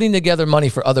putting together money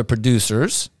for other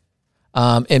producers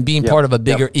and being part of a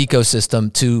bigger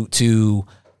ecosystem to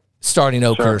starting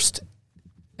Oakhurst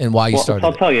and why you started?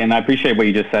 I'll tell you, and I appreciate what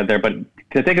you just said there, but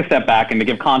to take a step back and to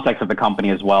give context of the company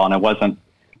as well, and it wasn't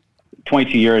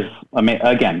 22 years. I mean,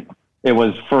 again, it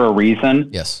was for a reason.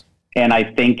 Yes. And I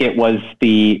think it was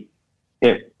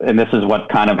and this is what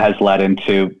kind of has led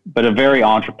into, but a very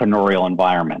entrepreneurial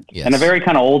environment and a very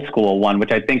kind of old school one,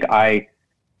 which I think I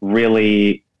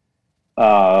really,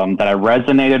 that I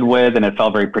resonated with, and it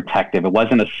felt very protective. It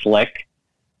wasn't as slick.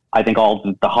 I think all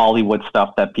the Hollywood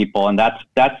stuff that people, and it's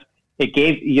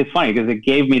funny because it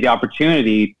gave me the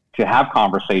opportunity to have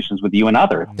conversations with you and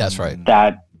others. That's right.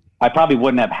 That I probably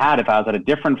wouldn't have had if I was at a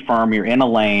different firm. You're in a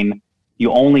lane,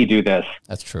 you only do this.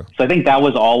 That's true. So I think that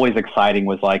was always exciting,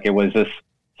 was like, it was this.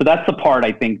 So that's the part,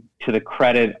 I think, to the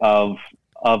credit of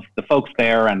the folks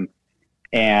there and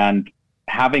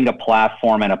having a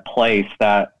platform and a place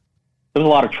that, there was a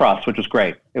lot of trust, which was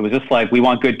great. It was just like, we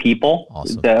want good people.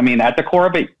 Awesome. I mean, at the core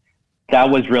of it, that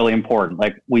was really important.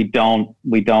 Like, we don't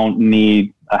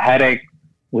need a headache.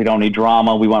 We don't need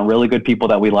drama. We want really good people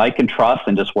that we like and trust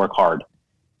and just work hard.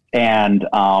 And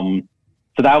so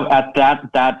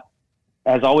that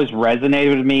has always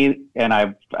resonated with me, and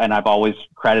I've always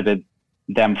credited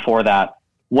them for that.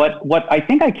 What I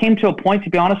think I came to a point, to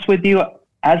be honest with you,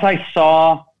 as I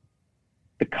saw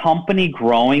the company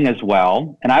growing as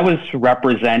well, and I was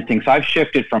representing, so I've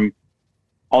shifted from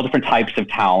all different types of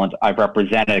talent I've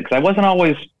represented, because it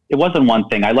wasn't one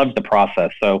thing. I loved the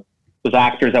process. So it was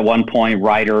actors at one point,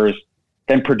 writers,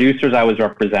 then producers I was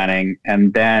representing,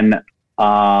 and then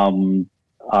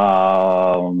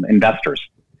investors.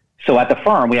 So at the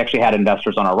firm, we actually had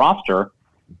investors on our roster.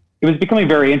 It was becoming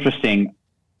very interesting,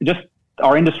 just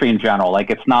our industry in general.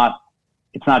 Like, it's not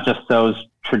just those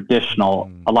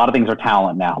traditional, a lot of things are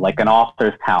talent now, like an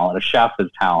author's talent, a chef is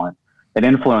talent, an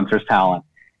influencer's talent.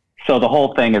 So the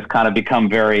whole thing has kind of become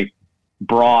very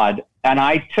broad. And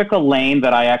I took a lane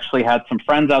that I actually had some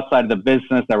friends outside of the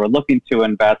business that were looking to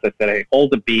invest. I said, hey,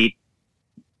 hold a beat.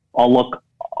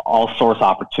 I'll source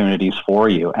opportunities for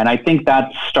you. And I think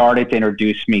that started to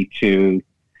introduce me to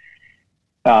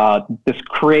this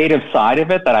creative side of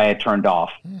it that I had turned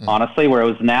off, honestly, where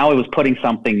it was putting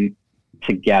something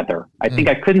together. I think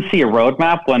I couldn't see a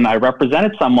roadmap when I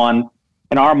represented someone.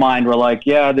 In our mind, we're like,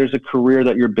 yeah, there's a career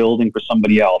that you're building for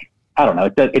somebody else. I don't know.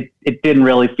 It didn't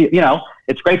really feel,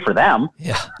 it's great for them.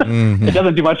 Yeah. It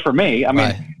doesn't do much for me. I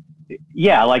mean,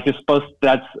 like you're supposed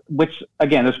to, which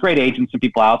again, there's great agents and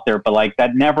people out there, but like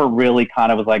that never really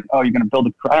kind of was like, oh, you're going to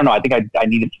build I don't know. I think I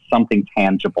needed something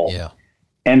tangible. Yeah.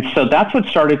 And so that's what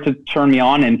started to turn me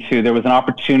on into, there was an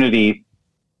opportunity.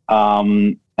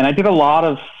 And I did a lot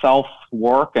of self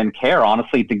work and care,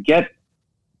 honestly, to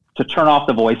turn off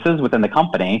the voices within the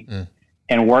company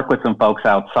and work with some folks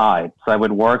outside. So I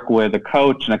would work with a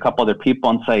coach and a couple other people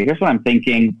and say, here's what I'm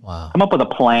thinking. Wow. Come up with a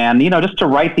plan, just to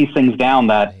write these things down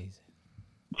that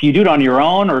if you do it on your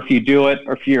own, or if you do it,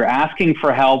 or if you're asking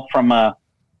for help from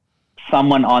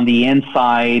someone on the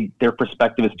inside, their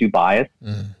perspective is too biased.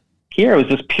 Here, it was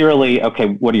just purely, okay,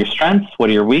 what are your strengths? What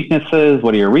are your weaknesses?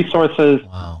 What are your resources?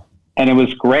 Wow. And it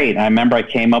was great. I remember I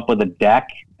came up with a deck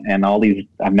and all these,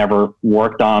 I've never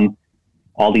worked on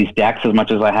all these decks as much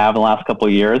as I have in the last couple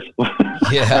of years.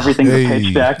 Yeah. Everything's a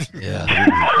pitch deck. Yeah.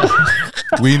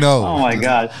 We know. Oh my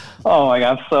God.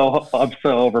 I'm so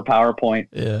over PowerPoint.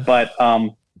 Yeah. But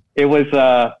it was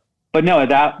but no,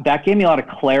 that gave me a lot of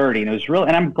clarity, and it was real,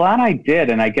 and I'm glad I did.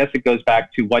 And I guess it goes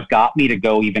back to what got me to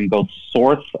go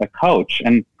source a coach.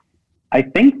 And I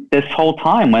think this whole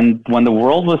time when the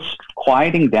world was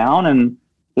quieting down and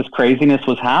this craziness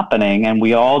was happening and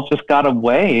we all just got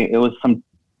away, it was some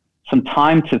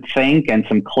time to think and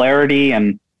some clarity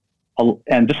and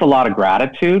just a lot of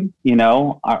gratitude. You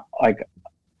know,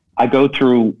 I go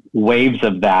through waves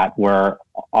of that where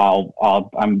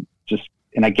I'm just,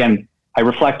 and again, I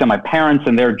reflect on my parents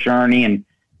and their journey. And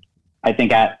I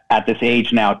think at this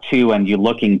age now too, and you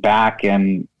looking back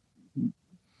and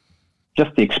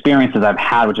just the experiences I've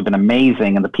had, which have been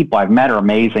amazing, and the people I've met are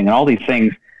amazing and all these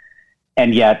things.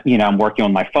 And yet, you know, I'm working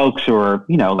with my folks who are,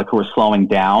 you know, like who are slowing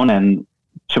down and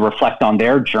to reflect on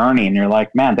their journey. And you're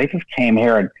like, man, they just came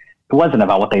here and it wasn't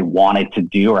about what they wanted to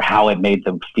do or how it made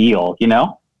them feel, you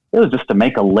know, it was just to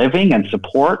make a living and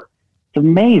support. It's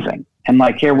amazing. And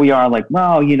like, here we are like,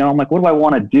 well, you know, I'm like, what do I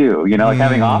want to do? You know, like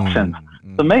having options.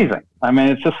 It's amazing. I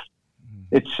mean,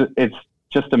 it's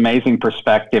just amazing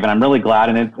perspective. And I'm really glad.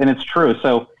 And it's true.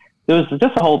 So there was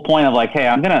just a whole point of like, hey,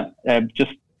 I'm going to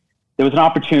there was an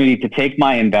opportunity to take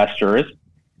my investors,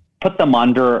 put them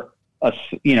under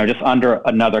just under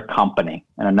another company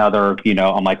and another, you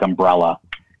know, I'm like umbrella,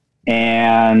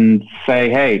 and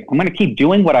say, hey, I'm going to keep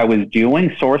doing what I was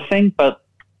doing, sourcing, but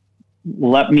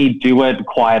let me do it,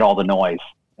 quiet all the noise.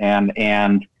 And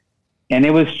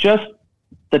it was just,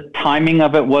 the timing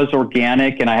of it was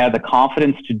organic and I had the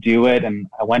confidence to do it. And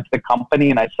I went to the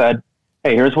company and I said,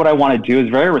 hey, here's what I want to do.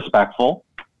 It's very respectful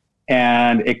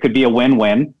and it could be a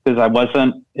win-win because it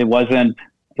wasn't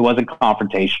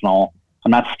confrontational.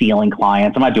 I'm not stealing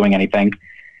clients. I'm not doing anything.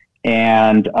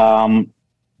 And,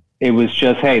 it was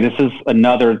just, hey, this is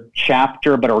another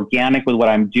chapter, but organic with what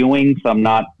I'm doing. So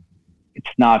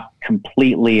it's not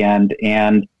completely.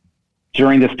 And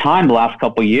during this time, the last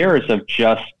couple of years of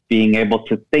just being able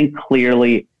to think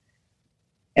clearly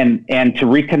and to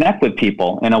reconnect with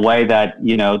people in a way that,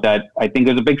 you know, that I think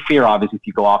there's a big fear, obviously, if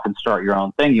you go off and start your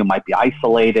own thing, you might be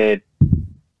isolated,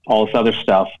 all this other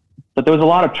stuff. But there was a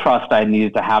lot of trust I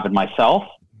needed to have in myself,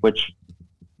 which,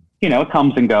 you know, it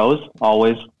comes and goes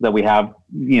always, that we have,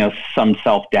 you know, some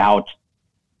self-doubt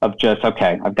of just,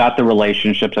 okay, I've got the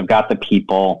relationships, I've got the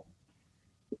people,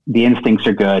 the instincts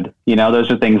are good. You know, those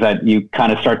are things that you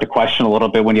kind of start to question a little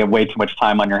bit when you have way too much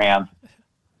time on your hands.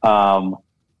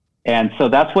 And so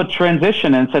that's what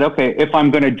transitioned and said, okay, if I'm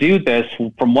going to do this,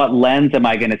 from what lens am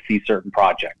I going to see certain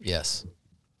projects? Yes.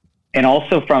 And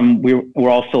also we're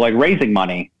also like raising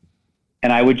money.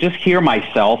 And I would just hear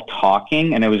myself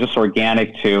talking, and it was just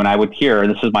organic too. And I would hear,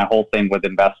 this is my whole thing with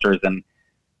investors, and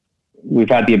we've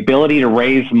had the ability to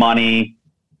raise money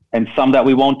and some that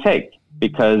we won't take,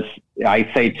 because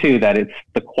I say too, that it's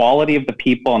the quality of the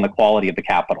people and the quality of the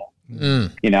capital,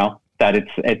 you know, that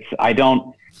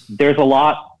there's a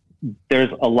lot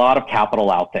of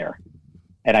capital out there.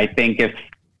 And I think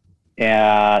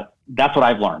that's what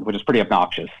I've learned, which is pretty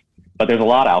obnoxious, but there's a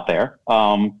lot out there.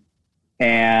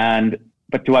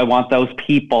 But do I want those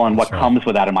people and what comes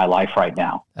with that in my life right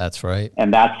now? That's right.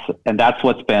 And that's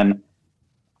what's been,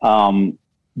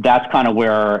 that's kind of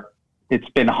where it's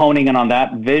been honing in on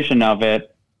that vision of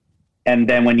it. And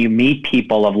then when you meet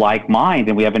people of like mind,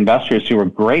 and we have investors who are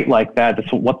great like that,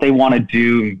 that's what they want to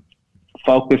do,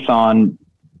 focus on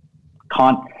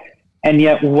and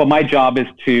yet what my job is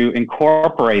to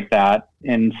incorporate that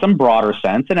in some broader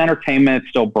sense. And entertainment is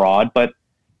still broad, but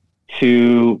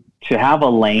to have a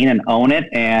lane and own it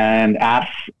and ask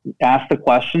the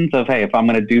questions of, hey, if I'm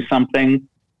going to do something,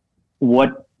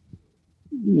 what's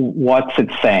it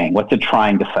saying? What's it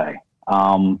trying to say?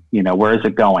 You know, where is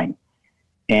it going?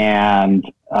 And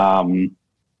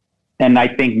I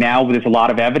think now there's a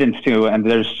lot of evidence too, and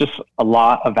there's just a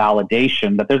lot of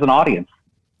validation that there's an audience.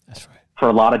 That's right. For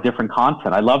a lot of different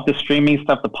content. I love the streaming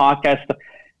stuff, the podcast stuff.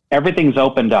 Everything's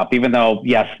opened up, even though,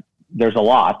 yes, there's a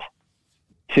lot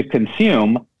to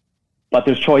consume, but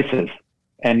there's choices.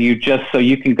 And so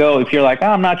you can go, if you're like, oh,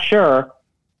 I'm not sure,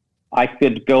 I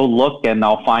could go look and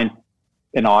I'll find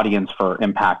an audience for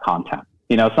impact content.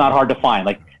 You know, it's not hard to find.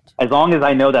 Like, as long as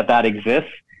I know that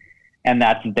exists and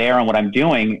that's there and what I'm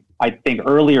doing, I think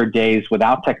earlier days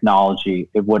without technology,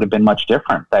 it would have been much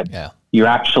different. That you're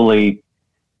actually,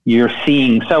 you're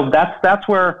seeing. So that's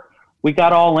where we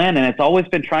got all in, and it's always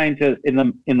been trying to in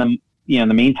the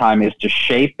meantime is to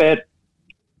shape it.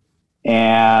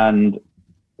 And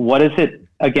what is it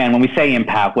again when we say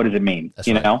impact? What does it mean? That's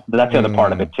right. But that's the other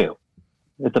part of it too.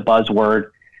 It's a buzzword.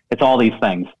 It's all these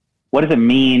things. What does it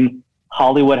mean?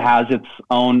 Hollywood has its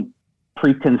own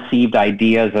preconceived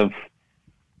ideas of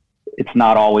it's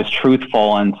not always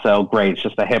truthful, and so great, it's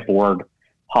just a hip word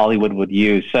Hollywood would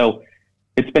use. So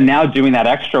it's been now doing that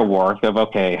extra work of,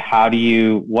 okay,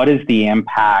 what is the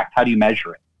impact? How do you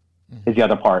measure it? Is the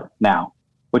other part now,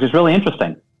 which is really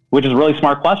interesting, which is a really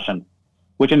smart question,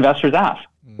 which investors ask,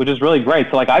 which is really great.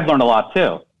 So like I've learned a lot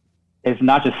too. It's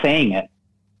not just saying it,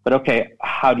 but okay,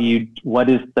 what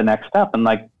is the next step? And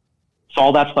like, so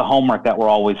all that's the homework that we're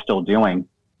always still doing.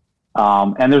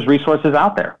 And there's resources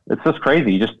out there. It's just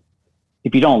crazy.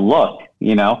 If you don't look,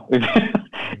 if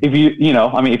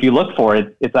you look for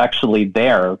it, it's actually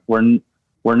there. We're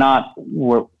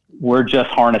just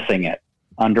harnessing it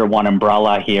under one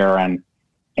umbrella here, and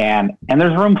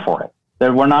there's room for it.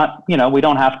 We're not, we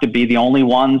don't have to be the only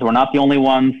ones. We're not the only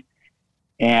ones.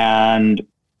 And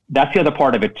that's the other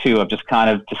part of it too, of just kind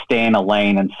of to stay in a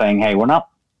lane and saying, hey,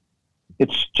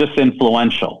 it's just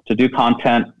influential to do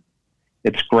content.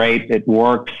 It's great. It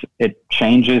works. It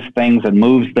changes things. It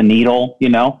moves the needle.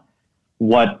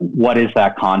 What is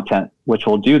that content? Which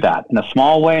will do that in a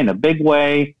small way, in a big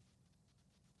way.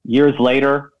 Years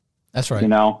later. That's right.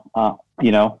 That's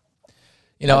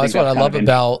what I love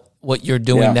about what you're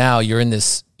doing now. You're in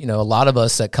this. A lot of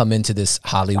us that come into this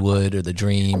Hollywood or the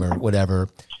dream or whatever.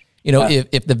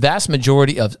 If the vast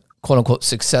majority of quote unquote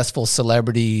successful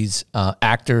celebrities,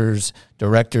 actors,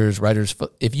 directors, writers,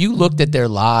 if you looked at their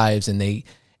lives and they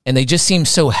just seem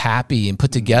so happy and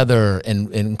put together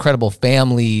and incredible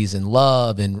families and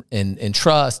love and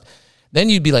trust, then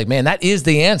you'd be like, man, that is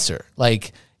the answer.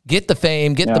 Like, get the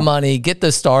fame, get the money, get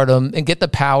the stardom, and get the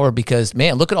power, because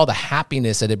man, look at all the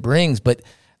happiness that it brings. But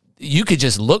you could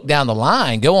just look down the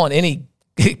line, go on any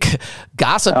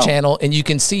gossip channel, and you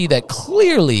can see that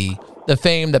clearly the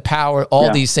fame, the power,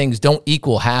 all these things don't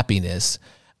equal happiness.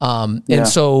 And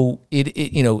so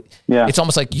it's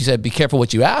almost like you said, be careful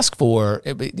what you ask for,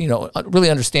 really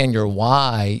understand your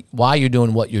why you're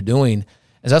doing what you're doing.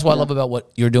 And that's what I love about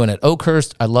what you're doing at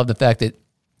Oakhurst. I love the fact that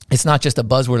it's not just a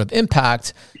buzzword of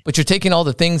impact, but you're taking all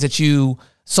the things that you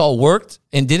saw worked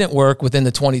and didn't work within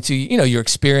the 22, your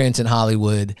experience in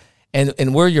Hollywood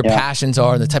and where your passions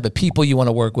are, the type of people you want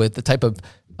to work with, the type of,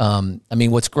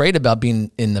 what's great about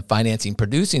being in the financing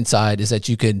producing side is that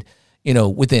you could,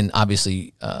 within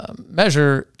obviously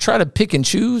measure, try to pick and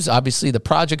choose, obviously, the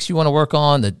projects you want to work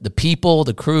on, the people,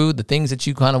 the crew, the things that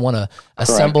you kind of want to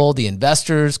assemble, the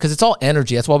investors, because it's all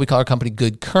energy. That's why we call our company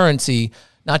Good Currency,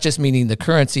 not just meaning the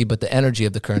currency, but the energy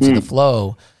of the currency, the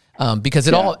flow, because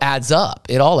it all adds up.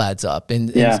 It all adds up.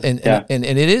 And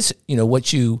it is,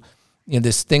 what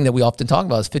this thing that we often talk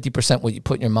about is 50% what you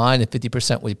put in your mind and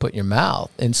 50% what you put in your mouth.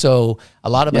 And so a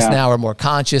lot of us now are more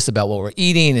conscious about what we're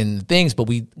eating and things, but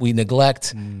we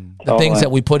neglect the things that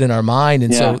we put in our mind.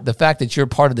 And so the fact that you're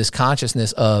part of this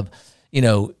consciousness of,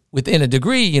 within a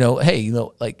degree, hey,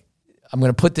 like I'm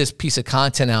going to put this piece of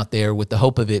content out there with the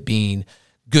hope of it being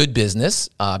good business,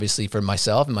 obviously for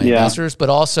myself and my investors, but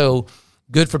also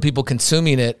good for people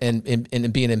consuming it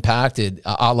and being impacted,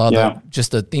 a la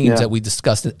just the themes that we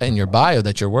discussed in your bio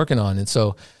that you're working on. And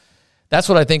so that's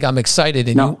what I think I'm excited.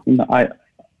 And I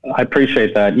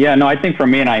appreciate that. Yeah, no, I think for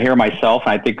me, and I hear myself,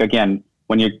 and I think, again,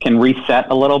 when you can reset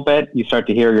a little bit, you start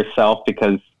to hear yourself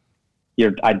because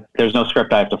there's no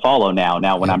script I have to follow now.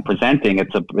 Now, when I'm presenting,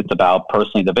 it's about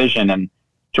personally the vision and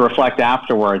to reflect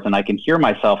afterwards. And I can hear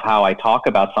myself how I talk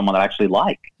about someone that I actually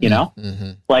like,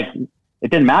 like, it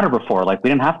didn't matter before. Like,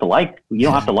 we didn't have to like, you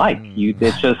don't have to like you.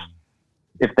 It's just,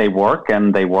 if they work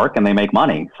and they make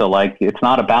money. So like, it's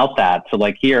not about that. So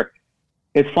like here,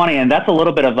 it's funny. And that's a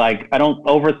little bit of like, I don't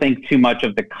overthink too much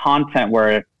of the content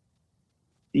where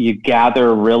you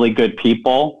gather really good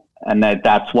people and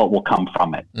that's what will come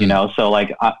from it,? So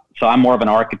like, so I'm more of an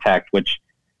architect, which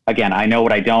again, I know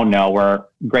what I don't know. We're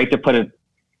great to put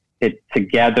it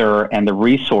together and the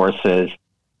resources.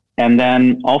 And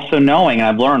then also knowing, and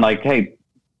I've learned like, hey,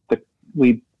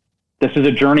 this is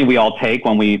a journey we all take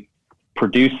when we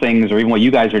produce things, or even what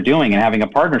you guys are doing and having a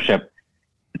partnership.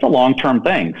 It's a long-term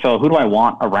thing. So who do I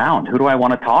want around? Who do I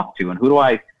want to talk to? And who do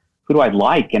I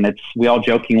like? And we all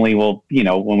jokingly will,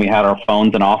 when we had our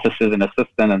phones and offices and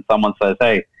assistant and someone says,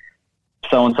 hey,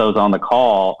 so-and-so's on the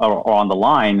call or on the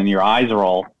line, and your eyes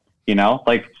roll,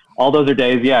 like all those are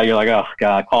days. Yeah. You're like, oh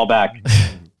God, call back.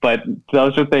 But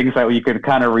those are things that you could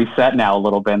kind of reset now a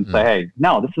little bit and say, hey,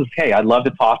 no, hey, I'd love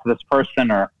to talk to this person,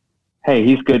 or, hey,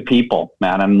 he's good people,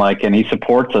 man. And he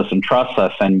supports us and trusts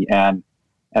us. And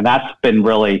that's been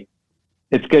really,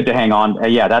 it's good to hang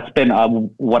on. Yeah. That's been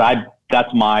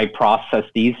that's my process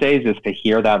these days, is to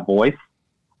hear that voice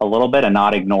a little bit and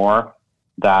not ignore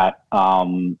that.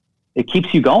 It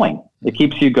keeps you going. It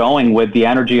keeps you going with the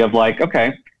energy of like,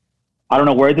 okay, I don't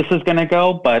know where this is going to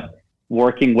go, but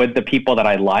working with the people that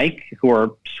I like, who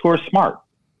are smart.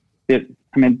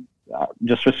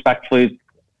 Just respectfully,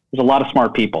 there's a lot of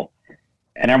smart people,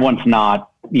 and everyone's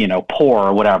not, poor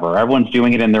or whatever. Everyone's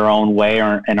doing it in their own way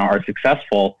and are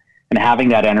successful, and having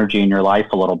that energy in your life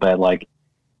a little bit, like,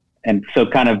 and so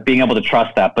kind of being able to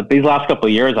trust that. But these last couple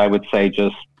of years, I would say,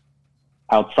 just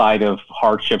outside of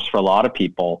hardships for a lot of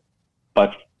people,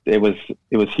 but it was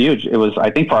huge. It was, I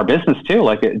think, for our business too,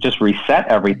 like it just reset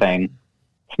everything.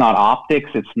 It's not optics.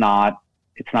 It's not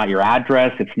your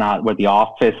address. It's not where the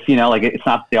office, like it's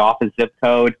not the office zip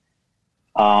code.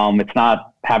 It's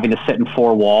not having to sit in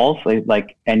four walls,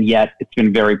 and yet it's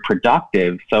been very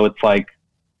productive. So it's like,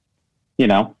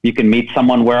 you can meet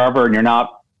someone wherever and you're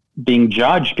not being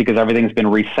judged because everything's been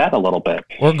reset a little bit.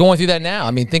 We're going through that now.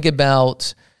 I mean, think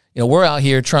about, we're out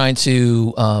here trying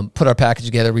to put our package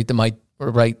together, read the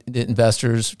right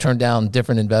investors, turn down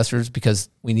different investors because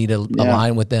we need to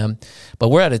align with them. But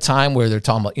we're at a time where they're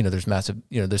talking about, there's massive,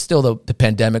 there's still the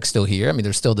pandemic still here. I mean,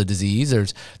 there's still the disease,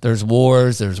 there's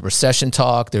wars, there's recession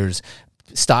talk, there's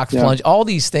stock plunge, all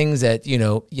these things that,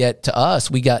 yet to us,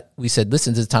 we said,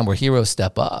 listen, this is the time where heroes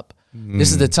step up.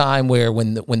 This is the time where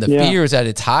when the fear is at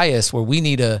its highest, where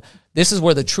this is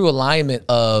where the true alignment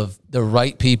of the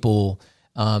right people,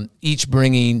 each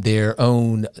bringing their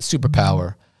own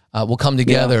superpower, will come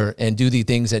together and do the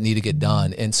things that need to get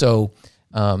done. And so,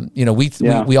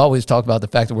 we always talk about the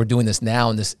fact that we're doing this now,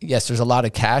 and there's a lot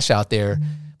of cash out there,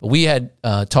 but we had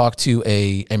talked to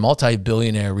a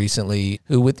multi-billionaire recently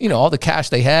who, with, all the cash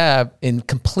they have, in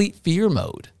complete fear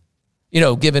mode,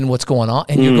 given what's going on,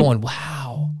 and you're going,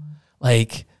 wow,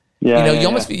 like, you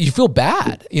almost you feel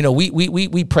bad.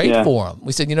 We prayed for him.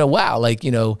 We said, wow, like,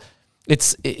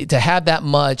 it's to have that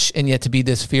much and yet to be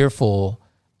this fearful,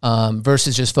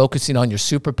 versus just focusing on your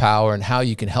superpower and how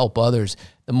you can help others.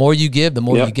 The more you give, the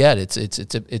more you get.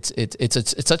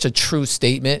 It's such a true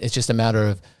statement. It's just a matter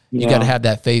of you got to have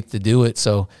that faith to do it.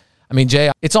 So, I mean, Jay,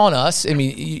 it's on us. I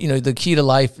mean, the key to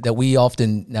life that we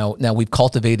often now we've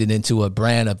cultivated into a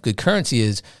brand of good currency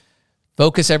is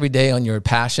focus every day on your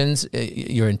passions,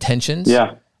 your intentions.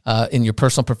 In your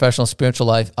personal, professional, spiritual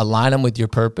life. Align them with your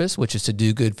purpose, which is to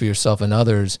do good for yourself and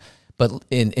others. But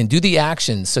and do the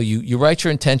actions. So you write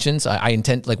your intentions.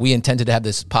 We intended to have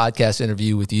this podcast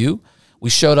interview with you. We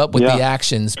showed up with the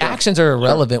actions. Actions are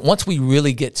irrelevant once we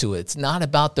really get to it. It's not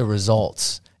about the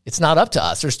results. It's not up to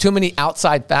us. There's too many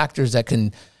outside factors that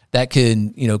can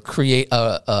create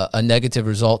a negative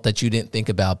result that you didn't think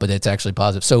about, but it's actually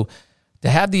positive. So to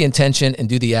have the intention and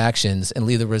do the actions and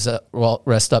leave the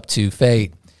rest up to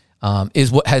fate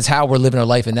is how we're living our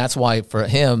life. And that's why for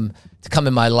him to come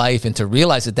in my life and to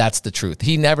realize that that's the truth.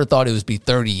 He never thought it would be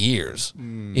 30 years.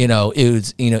 It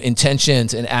was,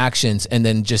 intentions and actions, and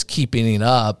then just keeping it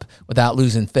up without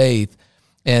losing faith.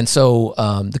 And so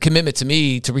the commitment to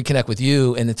me to reconnect with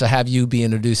you and to have you be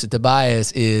introduced to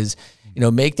Tobias is,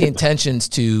 make the intentions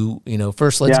to,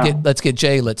 first let's get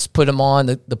Jay, let's put him on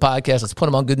the podcast. Let's put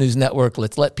him on Good News Network.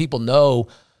 Let's let people know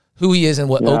who he is and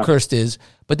what Oakhurst is.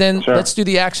 But then let's do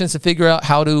the actions to figure out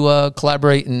how to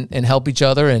collaborate and help each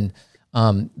other. And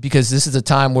because this is a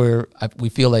time where we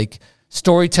feel like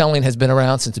storytelling has been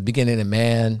around since the beginning of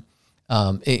mankind.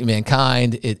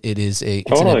 It's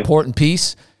an important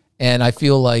piece. And I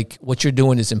feel like what you're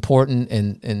doing is important,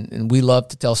 and we love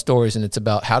to tell stories, and it's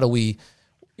about how do we,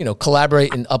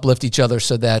 collaborate and uplift each other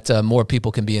so that more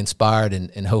people can be inspired,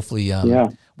 and hopefully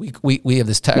we have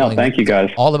this tagline. No, thank you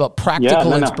guys. All about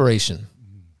practical inspiration.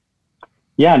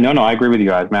 Yeah, no, I agree with you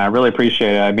guys, man. I really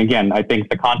appreciate it. I mean, again, I think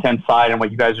the content side and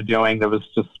what you guys are doing, there was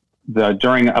just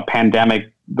during a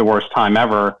pandemic, the worst time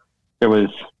ever, there was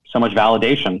so much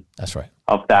validation. That's right.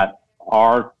 Of that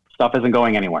our stuff isn't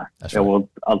going anywhere. That's right.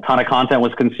 A ton of content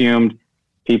was consumed.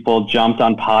 People jumped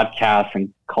on podcasts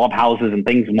and clubhouses and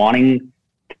things wanting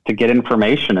to get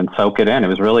information and soak it in. It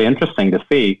was really interesting to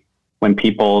see when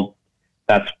people,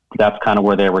 that's kind of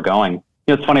where they were going.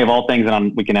 It's funny, of all things,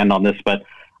 and we can end on this, but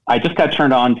I just got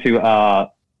turned on to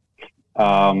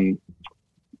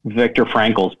Viktor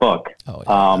Frankl's book.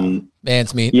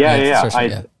 Man's Meat. Yeah.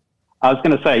 I was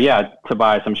going to say,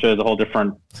 Tobias, I'm sure there's a whole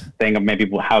different thing of maybe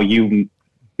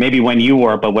maybe when you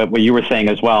were, but what you were saying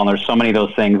as well. And there's so many of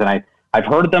those things, and I've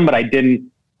heard of them, but I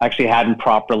actually hadn't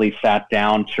properly sat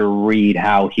down to read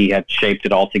how he had shaped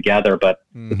it all together, but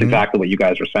it's exactly what you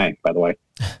guys were saying, by the way.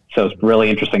 So it's really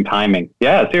interesting timing.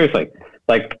 Yeah, seriously.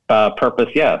 Like purpose.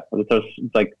 Yeah. There's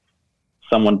like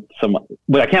someone,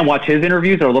 but I can't watch his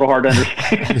interviews. They're a little hard to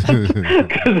understand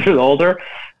because they're older,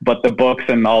 but the books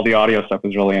and all the audio stuff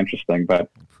is really interesting.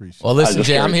 But well, listen,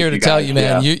 Jay, I'm here to tell you,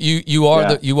 man, you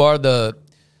are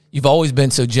you've always been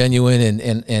so genuine,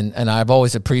 and I've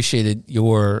always appreciated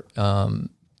your,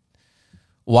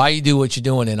 why you do what you're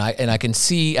doing. And I can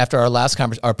see after our last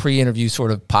our pre-interview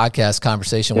sort of podcast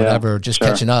conversation, whatever, just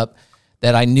catching up,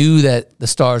 that I knew that the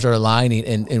stars are aligning.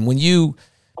 And when you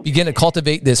begin to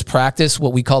cultivate this practice,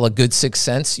 what we call a good sixth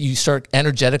sense, you start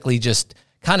energetically just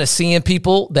kind of seeing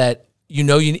people that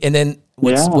and then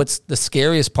what's the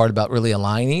scariest part about really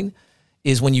aligning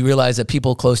is when you realize that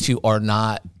people close to you are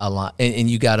not aligned, and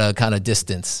you got to kind of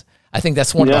distance. I think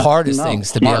that's one of the hardest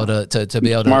things to be able to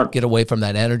be able to get away from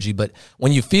that energy. But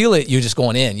when you feel it, you're just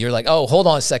going in. You're like, oh, hold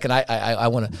on a second. I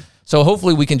want to. So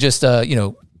hopefully we can just, I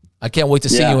can't wait to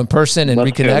see you in person and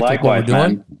reconnect with what we're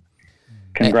doing. Man.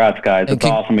 Congrats, guys. It's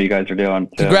awesome what you guys are doing.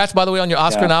 Too. Congrats, by the way, on your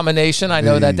Oscar nomination. I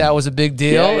know that was a big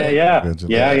deal. Yeah.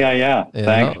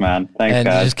 Thanks, man. Thanks, and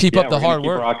guys. Just keep up the hard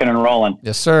work. Keep rocking and rolling.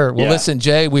 Yes, sir. Well, listen,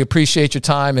 Jay, we appreciate your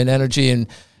time and energy, and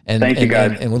thank you,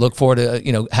 guys. And we look forward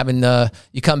to having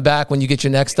you come back when you get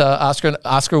your next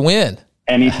Oscar win.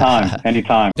 Anytime.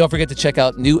 Don't forget to check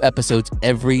out new episodes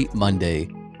every Monday.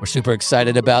 We're super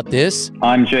excited about this.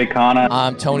 I'm Jay Khanna.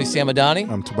 I'm Tony Samadani.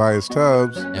 I'm Tobias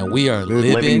Tubbs. And we are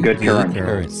living good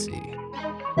currency.